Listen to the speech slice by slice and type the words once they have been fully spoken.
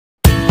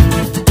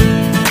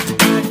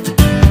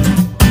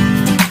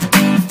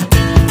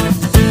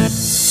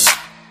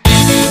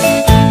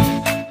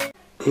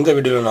இந்த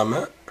வீடியோவில் நாம்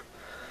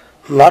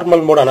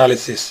normal mode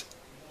analysis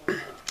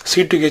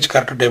C2h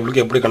character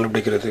டேபிளுக்கு எப்படி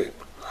கண்டுபிடிக்கிறது,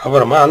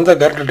 அப்புறமா அந்த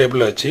கேரக்டர்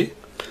டேபிளை வச்சு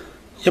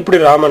எப்படி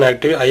ராமன்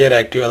ஆக்டிவ் ஐஆர்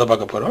ஆக்டிவ் அதை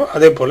பார்க்க போகிறோம்.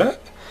 அதே போல்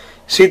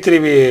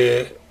C3v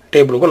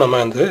டேபிளுக்கும் நம்ம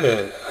வந்து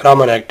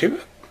ராமன் ஆக்டிவ்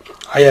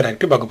ஐஆர்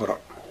ஆக்டிவ் பார்க்க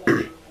போகிறோம்.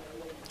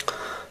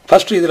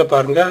 ஃபஸ்ட்டு இதில்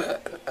பாருங்கள்,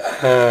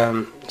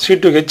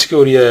 C2hக்கு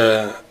உரிய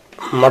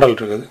மாடல்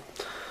இருக்குது.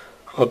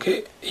 Okay,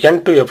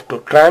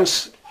 N2F2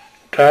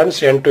 trans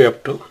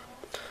N2F2.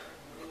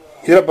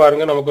 இதில்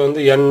பாருங்கள், நமக்கு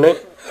வந்து N2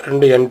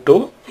 N2,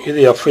 இது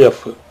FF.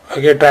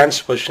 ஓகே, ட்ரான்ஸ்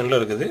பொசிஷனில்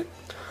இருக்குது.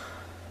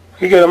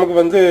 இங்கே நமக்கு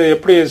வந்து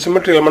எப்படி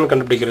சிமெட்ரி எலமெண்ட்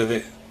கண்டுபிடிக்கிறது,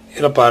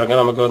 இதில்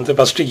பாருங்கள், நமக்கு வந்து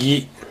ஃபஸ்ட்டு E.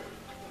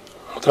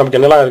 நமக்கு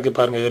என்னெல்லாம் இருக்குது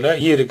பாருங்கள், இதில்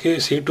E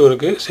இருக்குது, C2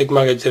 இருக்குது,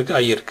 சிக்மா H இருக்குது,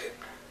 I இருக்குது.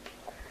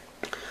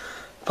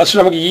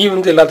 ஃபஸ்ட்டு நமக்கு E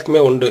வந்து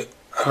எல்லாத்துக்குமே உண்டு,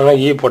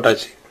 ஆனால் E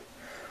போட்டாச்சு.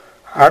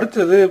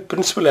 அடுத்தது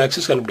பிரின்சிபல்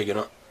ஆக்சிஸ்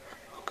கண்டுபிடிக்கணும்.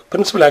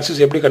 பிரின்சிபல்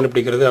ஆக்சிஸ் எப்படி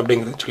கண்டுபிடிக்கிறது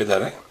அப்படிங்கிறது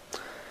சொல்லித்தரேன்.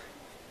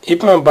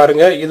 இப்போ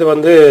பாருங்கள், இது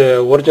வந்து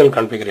ஒரிஜினல்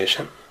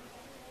கான்ஃபிகரேஷன்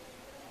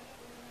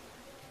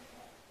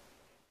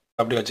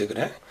அப்படி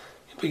வச்சுக்கிறேன்.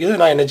 இப்போ இதை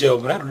நான் என்ன செய்ய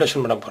போகிறேன்,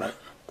 ரொட்டேஷன் பண்ண போகிறேன்.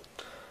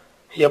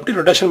 எப்படி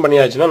ரொட்டேஷன்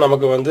பண்ணியாச்சுன்னா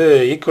நமக்கு வந்து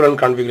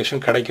ஈக்குவலன்ட்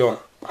கான்ஃபிகரேஷன் கிடைக்கும்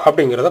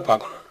அப்படிங்கிறத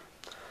பார்க்கணும்.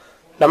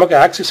 நமக்கு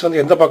ஆக்சிஸ்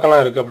வந்து எந்த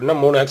பக்கம்லாம் இருக்குது அப்படின்னா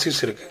 3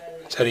 ஆக்சிஸ் இருக்குது,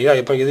 சரியா?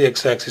 இப்போ இது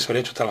எக்ஸ் ஆக்சிஸ்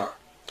வரையும் சுற்றலாம்.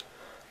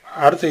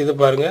 அடுத்து இது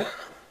பாருங்கள்,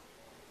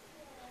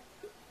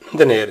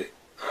 இந்த நேரு.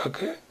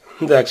 ஓகே,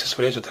 இந்த ஆக்சிஸ்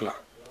வரையும் சுற்றலாம்.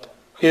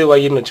 இது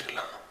ஒய்ன்னு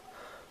வச்சுக்கலாம்.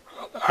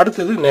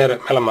 அடுத்தது நேர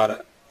மேலே மாற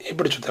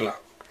இப்படி சுற்றலாம்.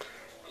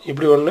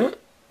 இப்படி ஒன்று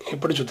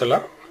இப்படி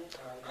சுற்றலாம்,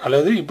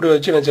 அல்லது இப்படி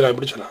வச்சு நினச்சலாம்,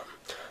 இப்படி சொல்லலாம்.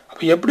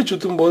 அப்போ எப்படி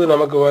சுற்றும் போது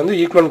நமக்கு வந்து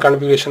ஈக்குவலன்ட்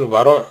கான்ஃபிகரேஷன்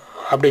வரும்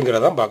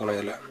அப்படிங்கிறதான் பார்க்கணும்.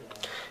 இதில்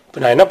இப்போ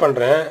நான் என்ன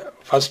பண்ணுறேன்,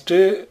 ஃபஸ்ட்டு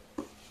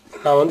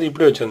நான் வந்து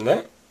இப்படி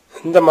வச்சுருந்தேன்,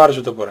 இந்த மாதிரி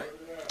சுற்ற போகிறேன்.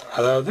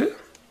 அதாவது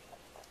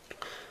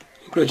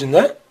இப்படி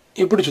வச்சுருந்தேன்,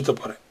 இப்படி சுற்ற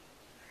போகிறேன்.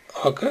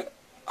 ஓகே,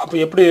 அப்போ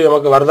எப்படி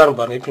நமக்கு வருதான்னு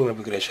பாருங்கள். ஈக்குவலன்ட்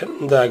கான்ஃபிகரேஷன்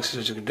இந்த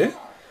ஆக்சிஸ் வச்சுக்கிட்டு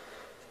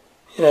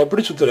நான்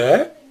எப்படி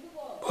சுற்றுறேன்,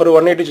 ஒரு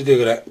 180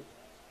 சுற்றிக்கிறேன்.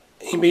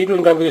 இப்போ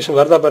ஈக்குவலன்ட் கான்ஃபிகரேஷன்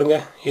வருதா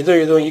பாருங்கள்.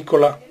 இதுவும்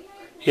ஈக்குவலாக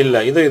இல்லை,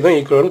 இதுவும்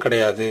ஈக்குவலன்ட்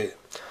கிடையாது.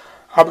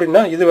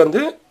 அப்படின்னா இது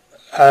வந்து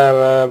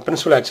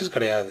பிரின்சிபல் ஆக்சிஸ்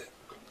கிடையாது.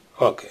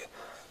 ஓகே,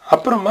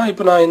 அப்புறமா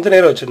இப்போ நான் இந்த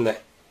நேரம் வச்சுருந்தேன்,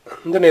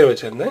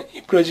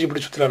 இப்படி வச்சு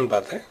இப்படி சுற்றலான்னு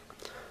பார்த்தேன்.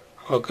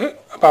 ஓகே,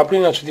 அப்போ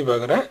அப்படியே நான் சுற்றி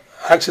பார்க்குறேன்,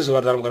 ஆக்சிஸ்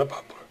வருதான்னு கூட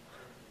பார்ப்போம்.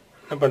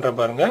 என்ன பண்ணுறேன்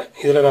பாருங்கள்,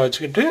 இதில் நான்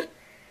வச்சுக்கிட்டு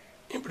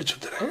இப்படி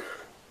சுற்றுறேன்.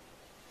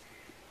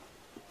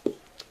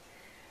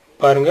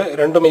 பாருங்கள்,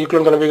 ரெண்டுமே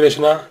ஈக்குவலன்ட்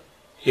கான்ஃபிகரேஷனா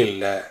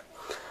இல்லை.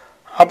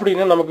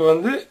 அப்படின்னா நமக்கு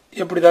வந்து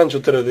எப்படி தான்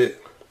சுற்றுறது.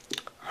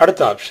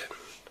 அடுத்த ஆப்ஷன்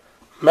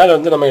மேலே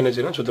வந்து நம்ம என்ன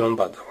செய்யணும், சுற்றணும்னு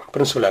பார்த்தோம்.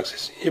 பிரின்சிபல்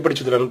ஆக்சிஸ் இப்படி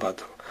சுற்றலான்னு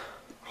பார்த்தோம்.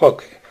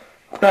 ஓகே,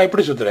 நான்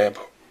இப்படி சுற்றுறேன்.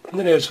 இப்போ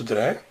இந்த நேரம்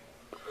சுற்றுறேன்.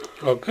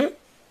 ஓகே,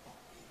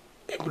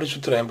 இப்படி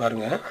சுற்றுறேன்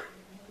பாருங்கள்,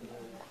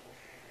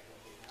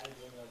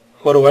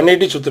 ஒரு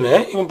 180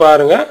 சுற்றுனேன். இப்போ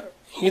பாருங்கள்,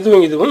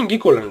 இதுவும்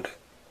ஈக்குவலண்ட்.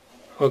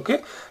 ஓகே,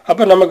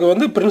 அப்போ நமக்கு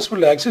வந்து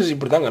பிரின்சிபல் ஆக்சிஸ்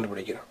இப்படி தான்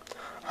கண்டுபிடிக்கிறோம்.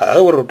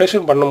 அதாவது ஒரு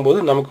ரொட்டேஷன் பண்ணும்போது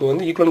நமக்கு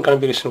வந்து ஈக்குவலன்ட்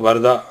கான்ஃபிகரேஷன்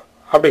வருதா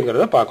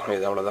அப்படிங்கிறத பார்க்கணும்.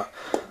 இது அவ்வளோதான்.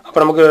 அப்போ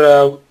நமக்கு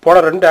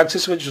போன 2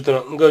 ஆக்சிஸ் வச்சு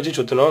சுற்றணும், இங்கே வச்சு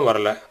சுற்றணும்,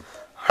 வரலை.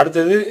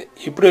 அடுத்தது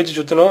இப்படி வச்சு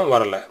சுற்றணும்,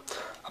 வரலை.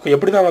 அப்போ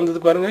எப்படி தான் வந்தது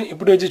பாருங்கள்,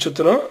 இப்படி வச்சு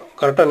சுற்றணும்,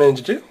 கரெக்டாக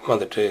நினைச்சிட்டு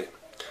வந்துட்டு.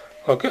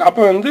 ஓகே,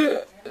 அப்போ வந்து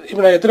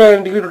இப்போ நான் எத்தனை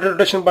டிகிரி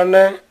ரொட்டேஷன்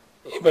பண்ணேன்,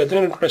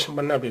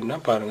 அப்படின்னா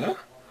பாருங்கள்,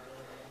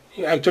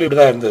 ஆக்சுவலி இப்படி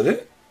தான் இருந்தது.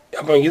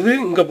 அப்போ இது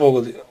இங்கே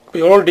போகுது. இப்போ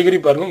எவ்வளோ டிகிரி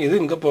பாருங்கள், இது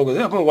இங்கே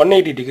போகுது. அப்போ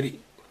 180 டிகிரி.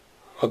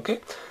 ஓகே,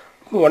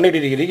 180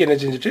 டிகிரிக்கு என்ன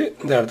செஞ்சுட்டு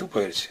இந்த இடத்துக்கு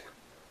போயிடுச்சு.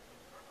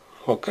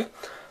 ஓகே,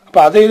 அப்போ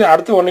அதே இது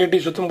அடுத்து 180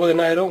 சுற்றும் போது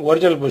என்ன ஆயிரும்,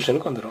 ஒரிஜினல்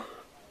பொசிஷனுக்கு வந்துடும்.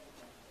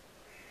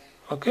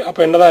 ஓகே, அப்போ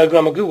என்ன தான்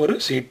இருக்குது, நமக்கு ஒரு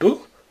C2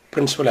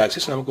 பிரின்சிபல்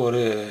ஆக்சிஸ், நமக்கு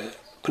ஒரு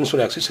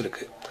பிரின்சிபல் ஆக்சிஸ்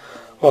இருக்குது.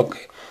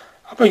 ஓகே,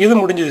 அப்போ இது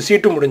முடிஞ்சுது,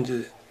 C2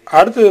 முடிஞ்சுது.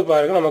 அடுத்தது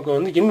பாருங்கள், நமக்கு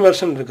வந்து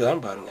இன்வெர்ஷன்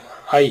இருக்குதான்னு பாருங்கள்.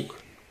 I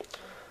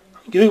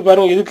இதுக்கு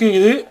பாருங்கள், இதுக்கு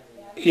இது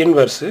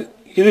இன்வெர்ஸு,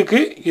 இதுக்கு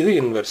இது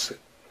இன்வெர்ஸு.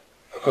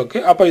 ஓகே,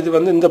 அப்போ இது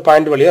வந்து இந்த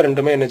பாயிண்ட் வழியாக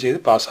ரெண்டுமே என்ன செய்யுது,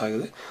 பாஸ்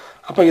ஆகுது.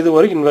 அப்போ இது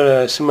ஒரு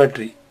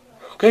சிமெட்ரி.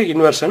 Okay,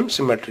 inversion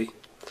symmetry.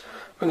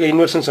 இங்கே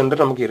இன்வெர்ஷன்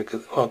சென்டர் நமக்கு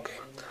இருக்குது. ஓகே,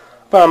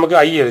 அப்போ நமக்கு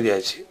I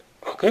எழுதியாச்சு.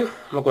 ஓகே,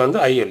 நமக்கு வந்து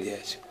I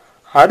எழுதியாச்சு.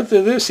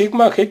 அடுத்தது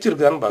சிக்மா H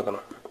இருக்குதான்னு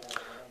பார்க்கணும்.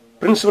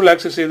 பிரின்சிபல்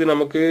ஆக்சிஸ் இது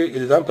நமக்கு,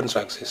 இதுதான்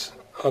பிரின்சிபல் ஆக்சிஸ்.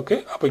 ஓகே,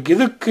 அப்போ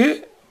இதுக்கு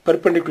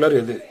பெர்பெண்டிகுலர்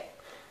எது,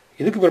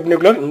 இதுக்கு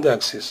பெர்பெண்டிகுலர் இந்த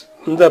ஆக்சிஸ்,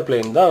 இந்த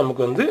பிளேன் தான்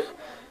நமக்கு வந்து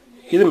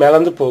இது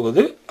மேலேருந்து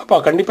போகுது.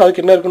 அப்போ கண்டிப்பாக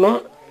அதுக்கு என்ன இருக்கணும்,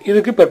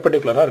 இதுக்கு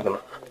பெர்பெண்டிகுலராக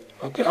இருக்கணும்.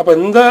 ஓகே, அப்போ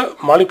இந்த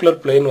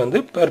மாலிகுலர் பிளேன் வந்து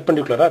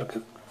பெர்பெண்டிகுலராக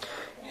இருக்குது.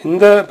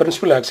 இந்த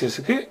பிரின்சிபல்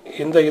ஆக்சிஸுக்கு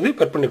இந்த இது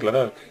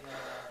பெர்பெண்டிகுலராக இருக்குது.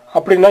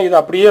 அப்படின்னா இது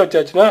அப்படியே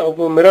வச்சாச்சுன்னா,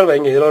 இப்போ மிரர்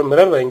வைங்க, இதில் ஒரு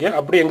மிரர் வைங்க,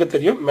 அப்படி எங்கே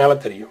தெரியும், மேலே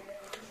தெரியும்.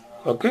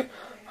 ஓகே,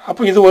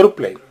 அப்போ இது ஒரு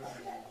பிளேன்.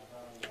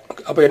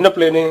 அப்போ என்ன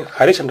பிளேனு,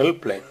 ஹரிசண்டல்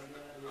பிளேன்.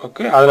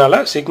 ஓகே, அதனால்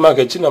சிக்மா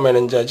H நம்ம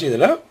நெஞ்சாச்சு,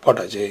 இதில்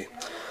போட்டாச்சு.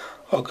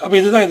 ஓகே, அப்போ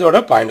இதுதான் இதோட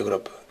பாயிண்ட்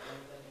குரூப்.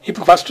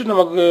 இப்போ ஃபஸ்ட்டு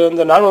நமக்கு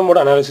இந்த நார்மல்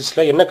மோட்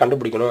அனாலிசிஸில் என்ன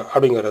கண்டுபிடிக்கணும்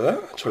அப்படிங்கிறத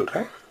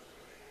சொல்கிறேன்.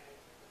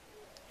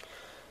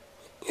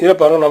 இதில்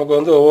பாருங்கள், நமக்கு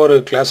வந்து ஒவ்வொரு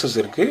கிளாஸஸ்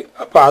இருக்குது.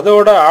 அப்போ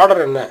அதோட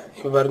ஆர்டர் என்ன,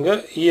 இப்போ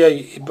பாருங்கள்,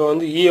 இப்போ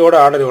வந்து ஈயோட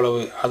ஆர்டர்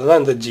எவ்வளவு,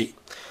 அதுதான் இந்த G.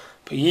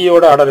 இப்போ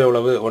ஈயோட ஆர்டர்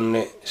எவ்வளவு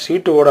 1,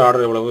 C2ஓட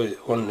ஆர்டர் எவ்வளவு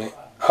 1,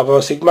 அப்போ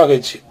சிக்மா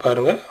ஹெச்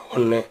பாருங்கள்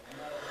 1,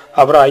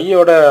 அப்புறம்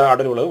ஐயோட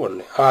ஆர்டர் எவ்வளவு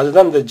 1.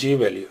 அதுதான் இந்த G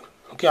value.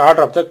 Okay,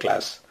 order of the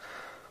class.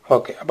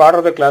 Okay, அப்போ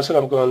ஆர்டர் ஆஃப் த கிளாஸ்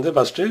நமக்கு வந்து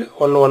ஃபஸ்ட்டு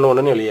 1 1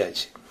 1ன்னு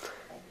எழுதியாச்சு.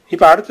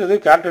 இப்போ அடுத்தது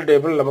கேரக்டர்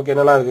டேபிள் நமக்கு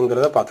என்னெல்லாம்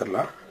இருக்குங்கிறத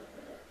பார்த்துடலாம்.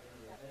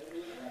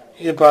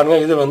 இது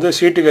பாருங்கள், இது வந்து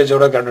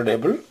C2Hஓட கேரக்டர்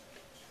டேபிள்.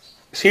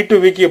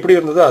 C2vக்கு எப்படி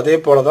இருந்ததோ அதே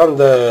போல் தான்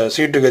இந்த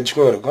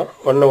C2Hக்கும் இருக்கும்.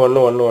 1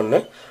 1 1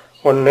 1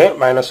 1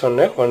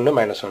 -1 1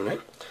 -1,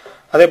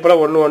 அதே போல்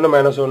 1 1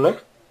 -1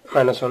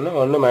 -1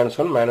 1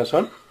 -1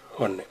 -1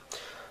 1.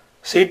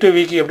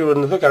 C2vக்கு எப்படி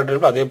இருந்ததோ கேரக்டர்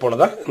டேபிள் அதே போல்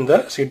தான் இந்த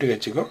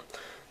C2Hக்கும்.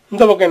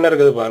 இந்த பக்கம் என்ன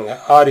இருக்குது பாருங்கள்,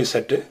 RZ,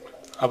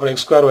 அப்புறம்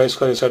x2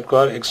 y2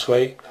 z2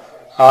 xy,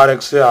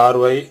 rx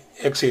ry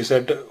xz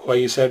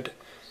yz,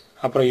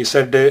 அப்புறம்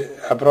z,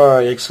 அப்புறம்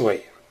xy.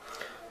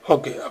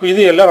 ஓகே, அப்போ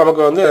இது எல்லாம்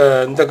நமக்கு வந்து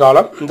இந்த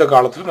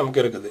காலத்தில் நமக்கு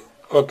இருக்குது.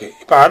 ஓகே,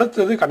 இப்போ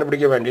அடுத்தது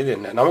கண்டுபிடிக்க வேண்டியது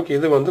என்ன, நமக்கு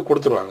இது வந்து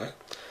கொடுத்துருவாங்க,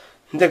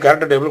 இந்த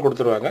கேரக்டர் டேபிள்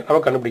கொடுத்துருவாங்க. நம்ம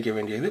கண்டுபிடிக்க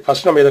வேண்டியது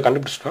ஃபஸ்ட் நம்ம இதை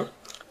கண்டுபிடிச்சிட்டோம்.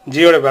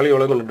 ஜியோட வேல்யூ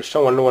எவ்வளோ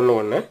கண்டுபிடிச்சிட்டோம், 1 1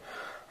 1.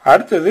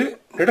 அடுத்தது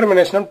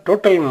டிட்டர்மினேஷன் ஆஃப்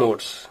டோட்டல்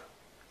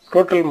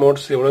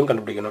மோட்ஸ் எவ்வளோன்னு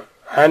கண்டுபிடிக்கணும்.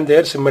 And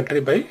there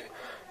symmetry by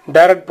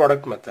direct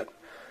product method.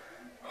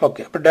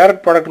 Okay, அப்போ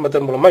டைரக்ட் ப்ராடக்ட்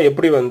மெத்தட் மூலமாக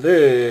எப்படி வந்து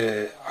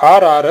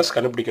RRS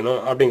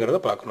கண்டுபிடிக்கணும் அப்படிங்கிறத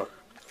பார்க்கணும்.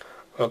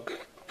 ஓகே,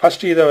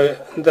 ஃபஸ்ட்டு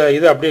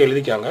இதை அப்படியே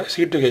எழுதிக்காங்க,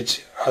 C2H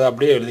அதை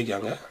அப்படியே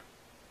எழுதிக்காங்க.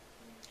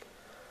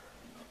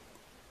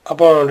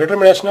 அப்போ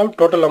determination of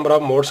total number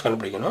of modes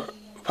கண்டுபிடிக்கணும்.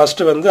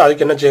 ஃபஸ்ட்டு வந்து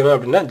அதுக்கு என்ன செய்யணும்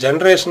அப்படின்னா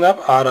generation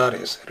of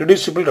RRS,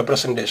 ரிடியூசிபிள்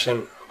representation,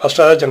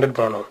 first அதை ஜென்ரேட்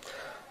பண்ணணும்.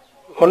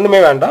 ஒன்றுமே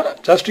வேண்டாம்,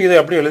 ஜஸ்ட் இதை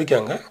அப்படியே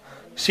எழுதிக்காங்க.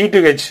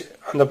 C2H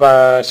அந்த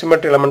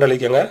symmetry element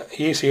எழுதிக்காங்க,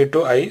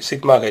 E(C2i)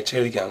 sigma H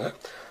எழுதிக்காங்க.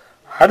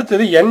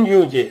 அடுத்தது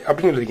NUA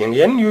அப்படின்னு எழுதிக்காங்க.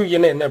 NUA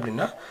என்ன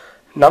அப்படின்னா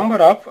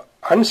நம்பர் ஆஃப்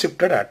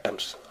அன்ஷிஃப்டட்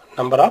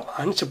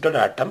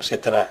ஆட்டம்ஸ்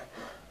எத்தனை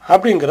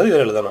அப்படிங்கிறது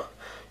இதில் எழுதணும்.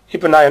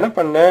 இப்போ நான் என்ன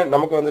பண்ணேன்,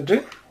 நமக்கு வந்துட்டு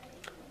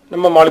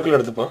நம்ம மாலிகுல்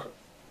எடுத்துப்போம்.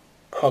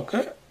 ஓகே,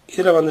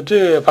 இதில் வந்துட்டு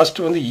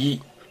ஃபஸ்ட்டு வந்து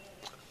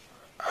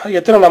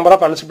எத்தனை நம்பர்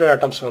ஆஃப் அன்ஷிஃப்டட்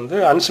ஆட்டம்ஸ் வந்து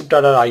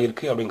அன்ஷிஃப்டட்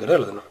ஆகியிருக்கு அப்படிங்கிறத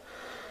எழுதணும்.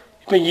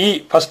 இப்போ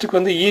ஃபஸ்ட்டுக்கு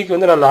வந்து ஈக்கு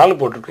வந்து நான் 4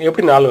 போட்டிருக்கேன்,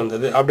 எப்படி 4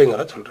 வந்தது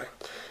அப்படிங்கிறத சொல்கிறேன்.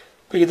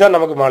 இப்போ இதுதான்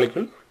நமக்கு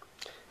மாலிகுல்.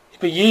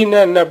 இப்போ ஈன்னா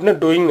என்ன அப்படின்னா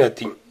டூயிங்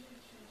நத்திங்,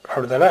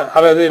 அப்படி தானே.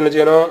 அதாவது என்ன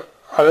செய்யணும்,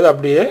 அதாவது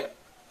அப்படியே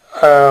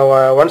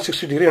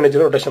 160 டிகிரி என்ன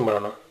செய்யணும், ரொட்டேஷன்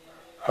பண்ணணும்,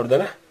 அப்படி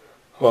தானே.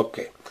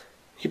 ஓகே,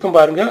 இப்போ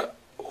பாருங்கள்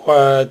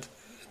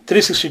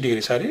 360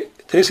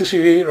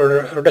 டிகிரி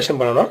ரொட்டேஷன்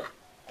பண்ணணும்.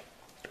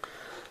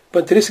 இப்போ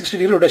 360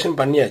 டிகிரி ரொட்டேஷன்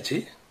பண்ணியாச்சு.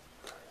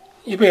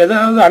 இப்போ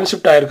ஏதாவது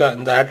அன்ஷிஃப்ட் ஆகிருக்கா,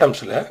 இந்த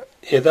ஆட்டம்ஸில்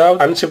ஏதாவது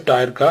அன்ஷிஃப்ட்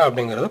ஆகிருக்கா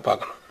அப்படிங்கிறத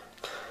பார்க்கணும்.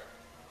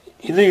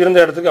 இது இருந்த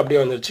இடத்துக்கு அப்படியே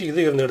வந்துருச்சு, இது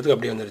இருந்த இடத்துக்கு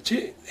அப்படியே வந்துருச்சு,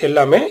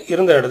 எல்லாமே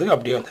இருந்த இடத்துக்கு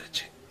அப்படியே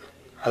வந்துருச்சு.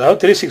 அதாவது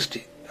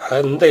 360,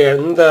 அதாவது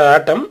இந்த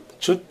ஆட்டம்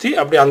சுற்றி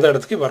அப்படி அந்த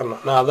இடத்துக்கு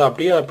வரணும். நான் அதை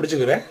அப்படியே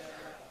பிடிச்சிக்கிறேன்,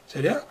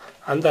 சரியா.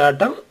 அந்த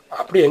ஆட்டம்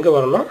அப்படி எங்கே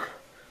வரணும்,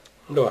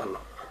 இங்கே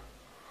வரணும்.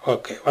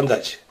 ஓகே,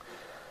 வந்தாச்சு.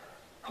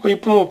 அப்போ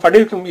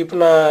இப்போ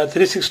நான்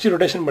 360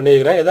 ரொட்டேஷன்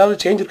பண்ணிக்கிறேன். ஏதாவது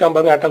சேஞ்ச் இருக்காம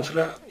பாருங்க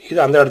ஆட்டம்ஸில். இது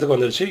அந்த இடத்துக்கு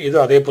வந்துருச்சு, இது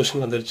அதே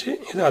பொசிஷன் வந்துருச்சு,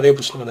 இது அதே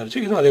பொசிஷன் வந்துருச்சு,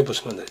 இதுவும் அதே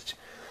பொசிஷன் வந்துருச்சு.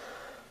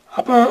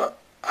 அப்போ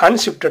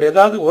அன்ஷிஃப்டட்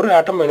ஏதாவது ஒரு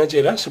ஆட்டம் என்ன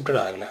செய்யலை, ஷிஃப்டட்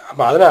ஆகலை.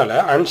 அப்போ அதனால்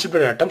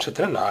அன்ஷிஃப்டட் ஆட்டம்ஸ்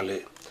எத்தனை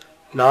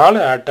 4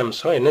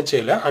 ஆட்டம்ஸும் என்ன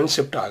செய்யலை,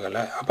 அன்ஷிஃப்ட்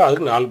ஆகலை. அப்போ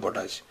அதுக்கு 4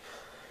 போட்டாச்சு.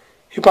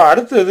 இப்போ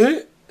அடுத்தது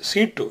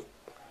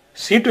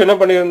C2 என்ன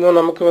பண்ணியிருந்தோம்,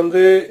 நமக்கு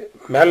வந்து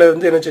மேலே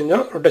இருந்து என்ன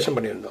செஞ்சோம், ரொட்டேஷன்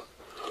பண்ணியிருந்தோம்,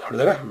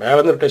 அப்படிதானே.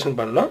 மேலேருந்து ரொட்டேஷன்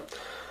பண்ணோம்.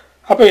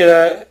 அப்போ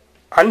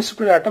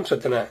அன்ஷிஃப்டட் ஆட்டம்ஸ்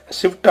எத்தனை,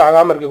 ஷிஃப்ட்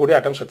ஆகாமல் இருக்கக்கூடிய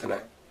ஆட்டம்ஸ் எத்தனை.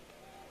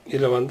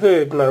 இதில் வந்து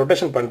இப்போ நான்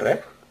ரொட்டேஷன் பண்ணுறேன்,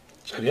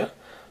 சரியா.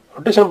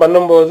 ரொட்டேஷன்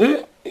பண்ணும்போது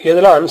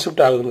எதெல்லாம்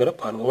அன்ஷிஃப்ட் ஆகுதுங்கிற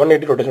பாருங்கள்.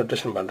 180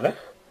 ரொட்டேஷன் பண்ணுறேன்,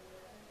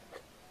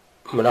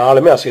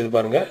 4மே அசையுது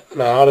பாருங்கள்,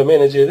 4மே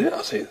என்ன செய்யுது,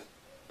 அசையுது.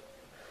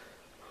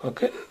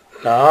 ஓகே,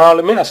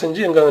 4மே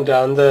அசைஞ்சு எங்கே வந்துட்டு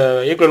அந்த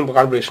ஈக்குவலன்ட்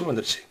கான்ஃபிகரேஷன்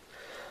வந்துருச்சு.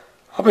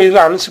 அப்போ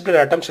இதில் அன்ஷிஃப்டட்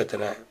ஆட்டம்ஸ்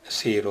எத்தனை,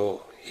 0.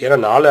 ஏன்னா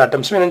 4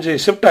 ஆட்டம்ஸுமே என்ன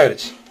ஷிஃப்ட்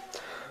ஆகிருச்சு.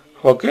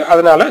 ஓகே,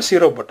 அதனால்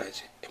 0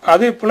 போட்டாச்சு.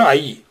 அதே போல்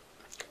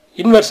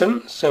இன்வெர்ஷன்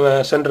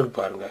சென்டருக்கு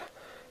பாருங்கள்.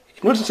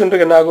 இன்வெர்ஷன்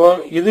சென்டருக்கு என்ன ஆகும்,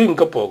 இது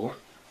இங்கே போகும்,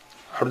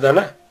 அப்படி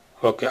தானே.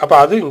 ஓகே, அப்போ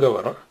அது இங்கே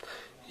வரும்,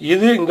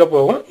 இது இங்கே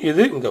போகும்,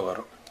 இது இங்கே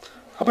வரும்.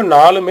 அப்போ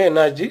 4மே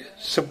என்னாச்சு,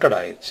 ஷிஃப்டட்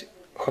ஆகிடுச்சு.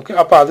 ஓகே,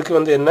 அப்போ அதுக்கு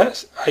வந்து என்ன,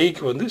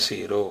 ஐக்கு வந்து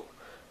 0.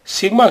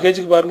 சிக்மா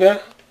ஹெச்சுக்கு பாருங்கள்,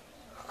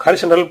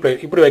 ஹாரிசான்டல் பிளேன்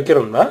இப்படி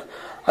வைக்கிறோம்னா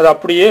அது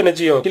அப்படியே என்ன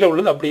செய்யும், கீழே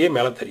உள்ளது அப்படியே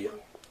மேலே தெரியும்.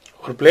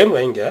 ஒரு பிளேன்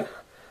வைங்க,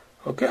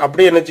 ஓகே,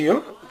 அப்படியே என்ன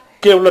செய்யும்,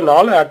 கீழே உள்ள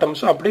 4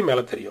 ஆட்டம்ஸும் அப்படியே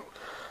மேலே தெரியும்.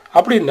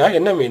 அப்படின்னா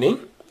என்ன மீனிங்,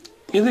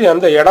 இது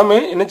அந்த இடமே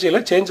என்ன செய்யலை,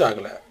 சேஞ்ச்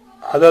ஆகலை.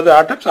 அதாவது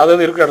ஆட்டம்ஸ்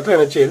அதாவது இருக்கிற இடத்துல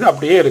என்ன செய்யுது,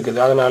 அப்படியே இருக்குது.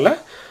 அதனால்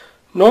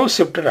நோ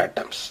ஷிஃப்டட்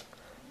ஆட்டம்ஸ்.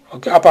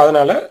 ஓகே, அப்போ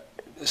அதனால்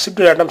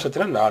ஷிஃப்டட் ஆட்டம்ஸ்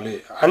எத்தனை, 4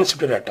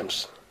 அன்ஷிஃப்டட் ஆட்டம்ஸ்.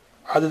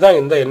 அதுதான்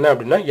இந்த என்ன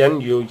அப்படின்னா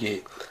NUA,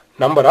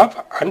 number of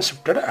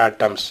unshifted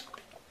atoms.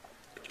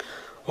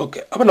 Okay,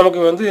 அப்போ நமக்கு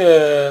வந்து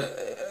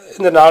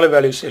இந்த 4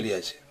 வேல்யூஸ்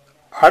எழுதியாச்சு.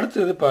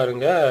 அடுத்தது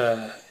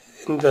பாருங்கள்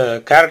இந்த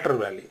கேரக்டர்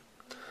வேல்யூ.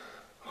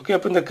 ஓகே,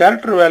 அப்போ இந்த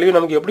கேரக்டர் வேல்யூ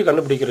நமக்கு எப்படி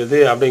கண்டுபிடிக்கிறது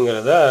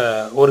அப்படிங்கிறத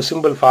ஒரு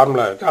சிம்பிள்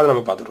ஃபார்முலா இருக்குது, அதை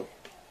நம்ம பார்த்துருவோம்.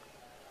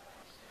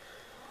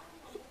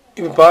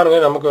 இப்போ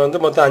பாருங்கள் நமக்கு வந்து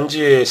மொத்தம்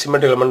 5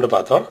 சிமெட்ரிக் எலிமெண்ட்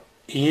பார்த்தோம்.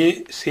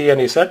 E, C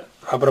and Z,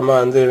 அப்புறமா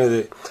வந்து இது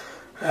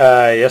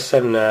S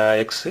and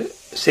X,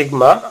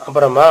 சிக்மா,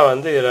 அப்புறமா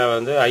வந்து இதில்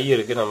வந்து I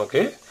இருக்குது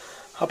நமக்கு.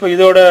 அப்போ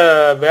இதோட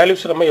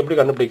வேல்யூஸ் நம்ம எப்படி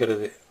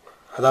கண்டுபிடிக்கிறது,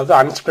 அதாவது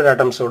அன்ஸ்பிளிட்டட்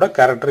ஆட்டம்ஸோட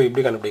கேரக்டர்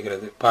எப்படி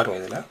கண்டுபிடிக்கிறது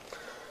பாருங்கள்.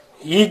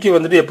 இதில் ஈக்கு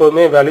வந்துட்டு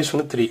எப்போதுமே வேல்யூஸ்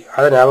வந்து 3,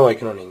 அதை ஞாபகம்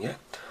வைக்கணும் நீங்கள்.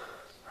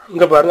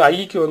 இங்கே பாருங்கள்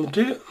ஐக்கு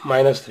வந்துட்டு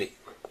 -3,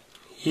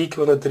 ஈக்கு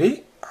வந்து 3,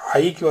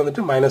 ஐக்கு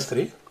வந்துட்டு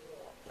 -3,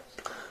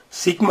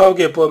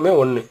 சிக்மாவுக்கு எப்போதுமே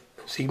 1,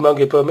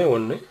 சிக்மாவுக்கு எப்போதுமே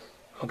 1.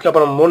 ஓகே,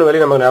 அப்புறம் 3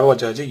 வேலையும் நமக்கு ஞாபகம்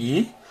வச்சாச்சு. இ,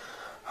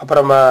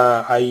 அப்புறமா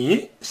ஐ,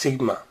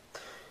 சிக்மா.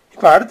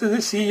 இப்போ அடுத்தது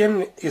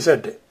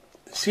CnZ.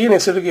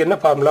 CnZக்கு என்ன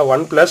ஃபார்முலா,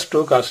 1 +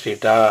 2 cos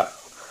θ.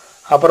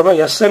 அப்புறமா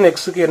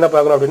SnXக்கு என்ன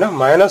பார்க்கணும் அப்படின்னா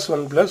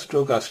 -1 +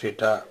 2 cos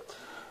θ.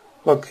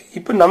 ஓகே,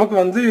 இப்போ நமக்கு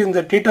வந்து இந்த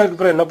தீட்டாக்கு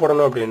அப்புறம் என்ன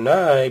போடணும் அப்படின்னா,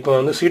 இப்போ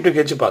வந்து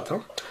C2h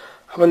பார்த்தோம்.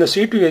 அப்போ இந்த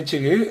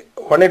C2hக்கு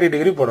 180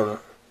 டிகிரி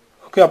போடணும்.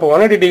 ஓகே, அப்போ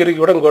 180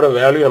 டிகிரிக்கு கூட இங்கோட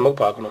வேல்யூ நமக்கு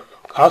பார்க்கணும்.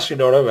 cos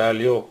θோட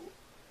வேல்யூ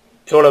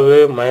எவ்வளவு,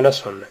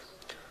 -1.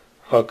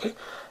 ஓகே,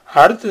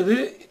 அடுத்தது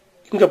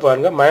இங்கே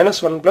பாருங்கள்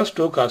 -1 +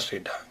 2 cos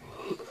θ.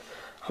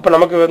 அப்போ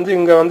நமக்கு வந்து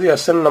இங்கே வந்து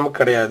SN நமக்கு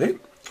கிடையாது.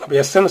 அப்போ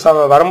SN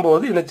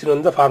வரும்போது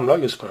இந்த ஃபார்முலா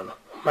யூஸ் பண்ணணும்.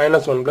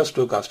 -1 +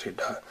 2 cos θ.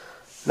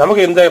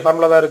 நமக்கு இந்த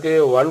ஃபார்முலா தான்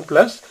இருக்குது, 1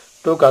 +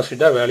 2 cos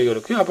θ வேல்யூ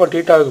இருக்குது. அப்போ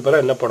தீட்டாவுக்கு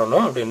பிறகு என்ன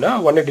போடணும் அப்படின்னா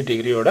 180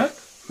 டிகிரியோட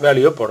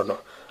வேல்யூ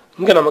போடணும்.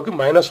 இங்கே நமக்கு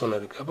 -1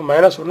 இருக்குது. அப்போ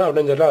 -1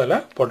 அப்படின்னு சொல்லி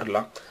அதில்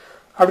போட்டுடலாம்.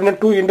 அப்படின்னா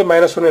 2 ×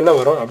 -1 என்ன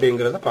வரும்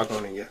அப்படிங்கிறத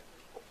பார்க்கணும் நீங்கள்.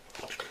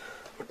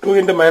 2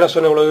 ×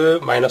 -1 எவ்வளவு,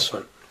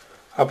 -1.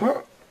 அப்போ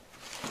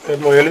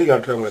இப்போ எழுதி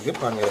காட்டுறேன் உங்களுக்கு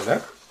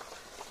பாருங்கள்.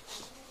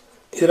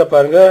 இதில்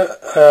பாருங்கள்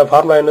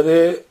ஃபார்முலா என்னது,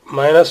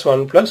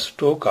 -1 +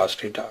 2 cos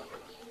θ.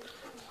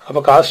 அப்போ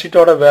cos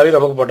θோட வேல்யூ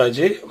நமக்கு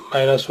போட்டாச்சு,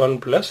 -1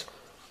 +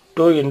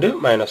 2 ×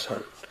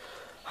 -1.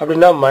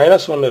 அப்படின்னா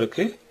 -1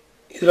 இருக்குது.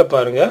 இதில்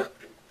பாருங்கள்,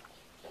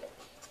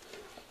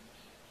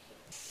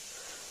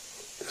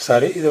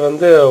 சாரி, இது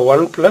வந்து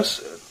 1 +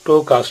 2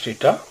 cos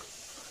θ.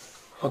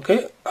 ஓகே,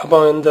 அப்போ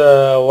இந்த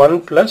 1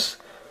 +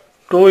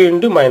 2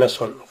 ×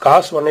 -1,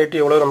 cos 180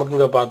 எவ்வளோ நமக்கு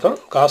இங்கே பார்த்தோம்.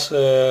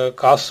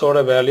 காசோட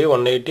வேல்யூ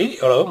 180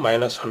 எவ்வளவு,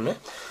 -1.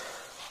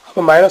 அப்போ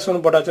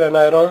 -1 போட்டாச்சுன்னா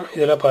என்ன ஆயிரும்,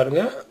 இதில்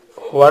பாருங்கள்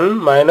 1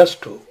 -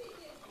 2.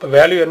 அப்போ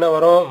வேல்யூ என்ன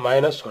வரும்,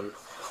 -1.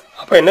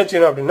 அப்போ என்ன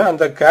செய்யணும் அப்படின்னா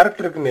அந்த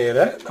கேரக்டருக்கு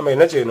நேராக நம்ம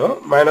என்ன செய்யணும்,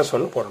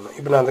 -1 போடணும்.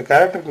 இப்போ நான் அந்த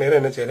கேரக்டருக்கு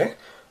நேராக என்ன செய்கிறேன்,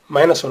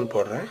 -1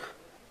 போடுறேன்.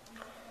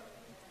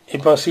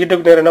 இப்போ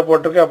C2க்கு நேரம் என்ன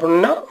போட்டிருக்கேன்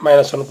அப்படின்னா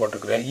 -1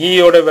 போட்டிருக்கிறேன்.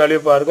 ஈயோட வேல்யூ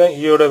பாருங்கள்,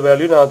 ஈயோட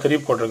வேல்யூ நான் 3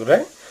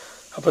 போட்டிருக்கிறேன்.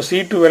 அப்போ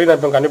C2 வேல்யூ நான்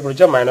இப்போ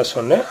கண்டுபிடிச்சா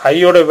 -1.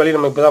 ஐயோட வேல்யூ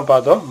நம்ம இப்போ தான்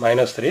பார்த்தோம்,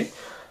 -3.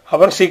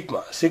 அப்புறம்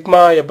சிக்மா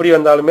எப்படி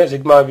வந்தாலுமே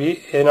சிக்மா V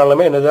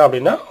எதுனாலுமே என்னது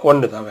அப்படின்னா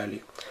 1 தான்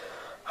வேல்யூ.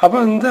 அப்போ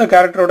இந்த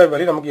கேரக்டரோட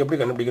வேல்யூ நமக்கு எப்படி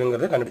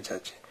கண்டுபிடிக்கணுங்கிறத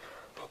கண்டுபிடிச்சாச்சு.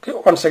 ஓகே,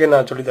 ஒன் செகண்ட்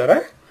நான்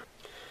சொல்லித்தரேன்.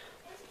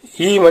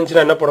 இ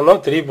வந்துச்சுன்னா என்ன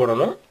போடணும், 3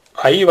 போடணும்.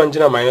 ஐ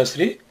வந்துச்சுன்னா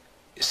 -3,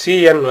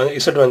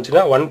 CnZ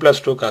வந்துச்சுன்னா 1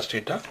 + 2 cos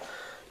θ.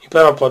 இப்போ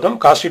நம்ம போட்டோம்,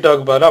 cos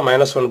θவுக்கு பதிலாக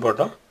 -1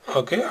 போட்டோம்.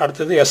 ஓகே,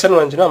 அடுத்தது SN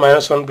வந்துச்சுன்னா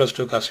 -1 +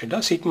 2 cos θ.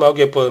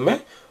 சிக்மாவுக்கு எப்போதுமே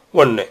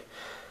 1.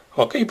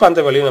 ஓகே, இப்போ அந்த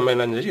வேல்யூ நம்ம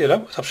என்ன செஞ்சு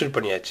இதில் சப்ஸ்டிட்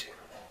பண்ணியாச்சு.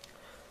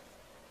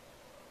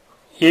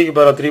 ஈக்கு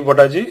பதிலாக 3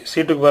 போட்டாச்சு,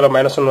 C2க்கு பதிலாக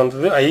 -1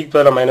 வந்தது, ஐக்கு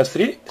பதிலாக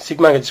 -3,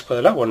 சிக்மா ஹெச்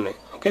பதிலாக 1.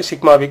 ஓகே,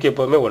 சிக்மா விக்கு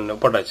எப்போதுமே 1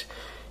 போட்டாச்சு.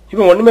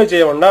 இப்போ ஒன்றுமே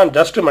செய்ய வேண்டாம்,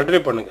 ஜஸ்ட்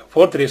மல்டிப்ளை பண்ணுங்கள்.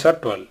 4 3s are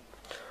 12.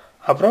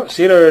 அப்புறம்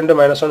 0 ×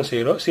 -1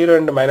 0, 0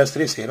 ×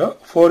 -3 0,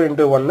 4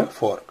 × 1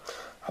 4.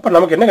 அப்போ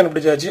நமக்கு என்ன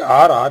கண்டுபிடிச்சாச்சு,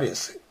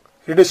 RRS,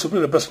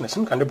 ரிடியூசிபிள்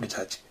ரெப்ரசன்டேஷன்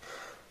கண்டுபிடிச்சாச்சு.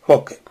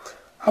 ஓகே,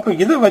 அப்போ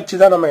இதை வச்சு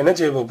தான் நம்ம என்ன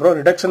செய்ய போகிறோம்,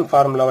 ரிடக்ஷன்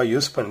ஃபார்முலாவை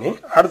யூஸ் பண்ணி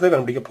அடுத்தது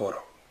கண்டுபிடிக்க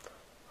போகிறோம்.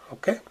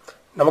 ஓகே,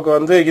 நமக்கு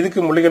வந்து இதுக்கு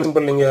முள்ளிகன்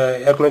சிம்பிள் நீங்கள்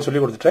ஏற்கனவே சொல்லி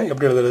கொடுத்துட்டேன்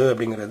எப்படி எழுதுறது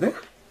அப்படிங்கிறது.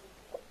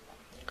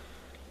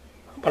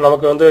 இப்போ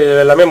நமக்கு வந்து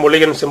எல்லாமே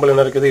முள்ளிகன் சிம்பிள்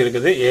என்ன இருக்குது,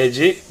 AG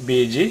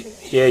BG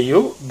AU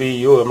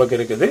BU நமக்கு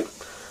இருக்குது.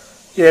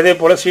 இதே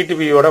போல்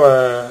C2Vயோட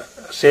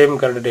சேம்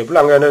கரண்ட் டேபிள்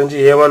அங்கே என்ன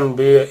இருந்துச்சு, A1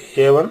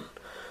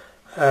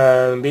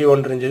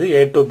 B1 இருந்தது,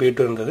 A2 B2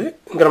 இருந்தது.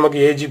 இங்கே நமக்கு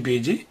AG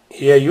BG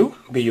AU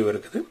BU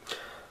இருக்குது.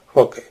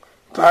 ஓகே,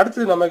 இப்போ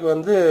அடுத்து நமக்கு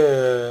வந்து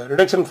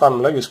ரிடக்ஷன்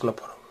ஃபார்முலா யூஸ் பண்ண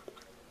போகிறோம்.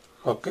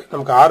 ஓகே,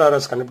 நமக்கு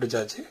RRS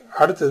கண்டுபிடிச்சாச்சு.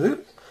 அடுத்தது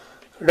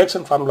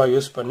ரிடக்ஷன் ஃபார்முலா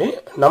யூஸ் பண்ணி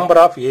நம்பர்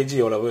ஆஃப் AG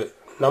எவ்வளவு,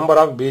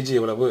 நம்பர் ஆஃப் BG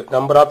எவ்வளவு,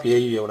 நம்பர் ஆஃப்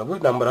AU எவ்வளவு,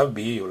 நம்பர் ஆஃப்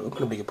BU எவ்வளவு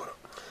கண்டுபிடிக்க போகிறோம்.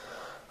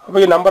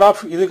 அப்போ நம்பர்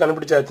ஆஃப் இது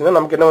கண்டுபிடிச்சாச்சுன்னா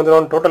நமக்கு என்ன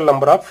வந்துடும், டோட்டல்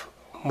நம்பர் ஆஃப்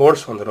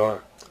மோட்ஸ் வந்துடும்.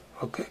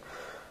 ஓகே,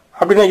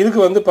 அப்படின்னா இதுக்கு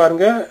வந்து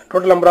பாருங்கள்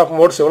டோட்டல் நம்பர் ஆஃப்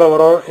மோட்ஸ் எவ்வளோ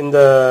வரும், இந்த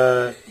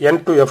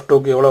N2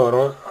 F2க்கு எவ்வளோ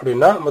வரும்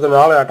அப்படின்னா முதல்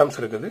 4 ஆட்டம்ஸ்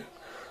இருக்குது.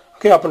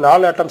 ஓகே, அப்போ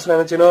 4 ஆட்டம்ஸில்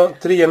என்ன செய்யணும்,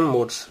 3n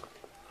மோட்ஸ்.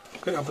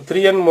 ஓகே, அப்போ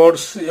 3n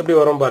மோட்ஸ் எப்படி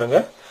வரும்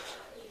பாருங்கள்,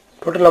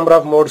 டோட்டல் நம்பர்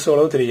ஆஃப் மோட்ஸ்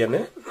எவ்வளவு 3n,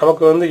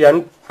 நமக்கு வந்து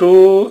N2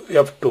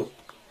 F2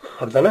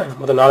 அப்படித்தானே,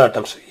 முதல் 4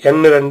 ஆட்டம்ஸ்,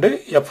 N2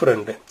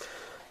 F2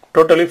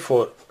 டோட்டலி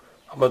 4.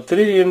 அப்போ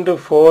 3 ×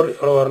 4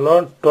 எவ்வளோ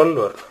வரணும், 12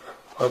 வரணும்.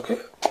 ஓகே,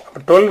 அப்போ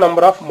 12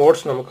 நம்பர் ஆஃப்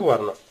மோட்ஸ் நமக்கு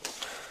வரணும்.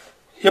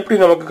 எப்படி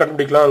நமக்கு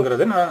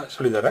கண்டுபிடிக்கலாங்கிறத நான்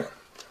சொல்லித்தரேன்.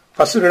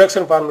 ஃபஸ்ட்டு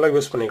ரிடக்ஷன் ஃபார்முலா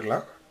யூஸ்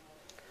பண்ணிக்கலாம்.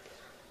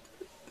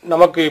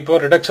 நமக்கு இப்போ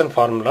ரிடக்ஷன்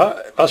ஃபார்முலா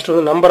ஃபஸ்ட்டு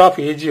வந்து நம்பர் ஆஃப்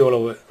ஏஜி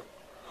எவ்வளவு.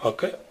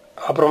 ஓகே,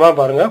 அப்புறமா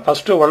பாருங்கள்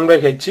ஃபஸ்ட்டு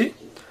 1/h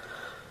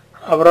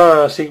அப்புறம்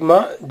sigma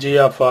G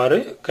of R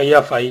guy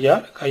of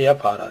IR guy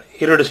of RR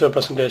irreducible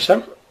presentation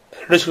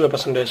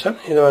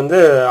இது வந்து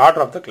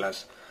order of the class.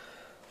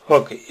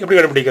 Okay, எப்படி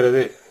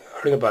கண்டுபிடிக்கிறது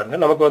அப்படின்னு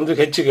பாருங்கள். நமக்கு வந்து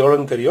ஹெச்சுக்கு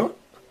எவ்வளோன்னு தெரியும்.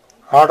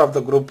 Order of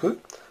the group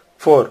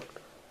 4.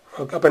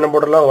 Okay, அப்போ என்ன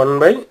போட்டுடலாம்,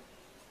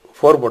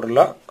 1/4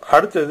 போட்டுடலாம்.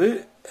 அடுத்தது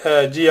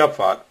ஜி ஆஃப்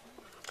ஆர்,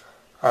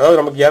 அதாவது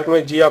நமக்கு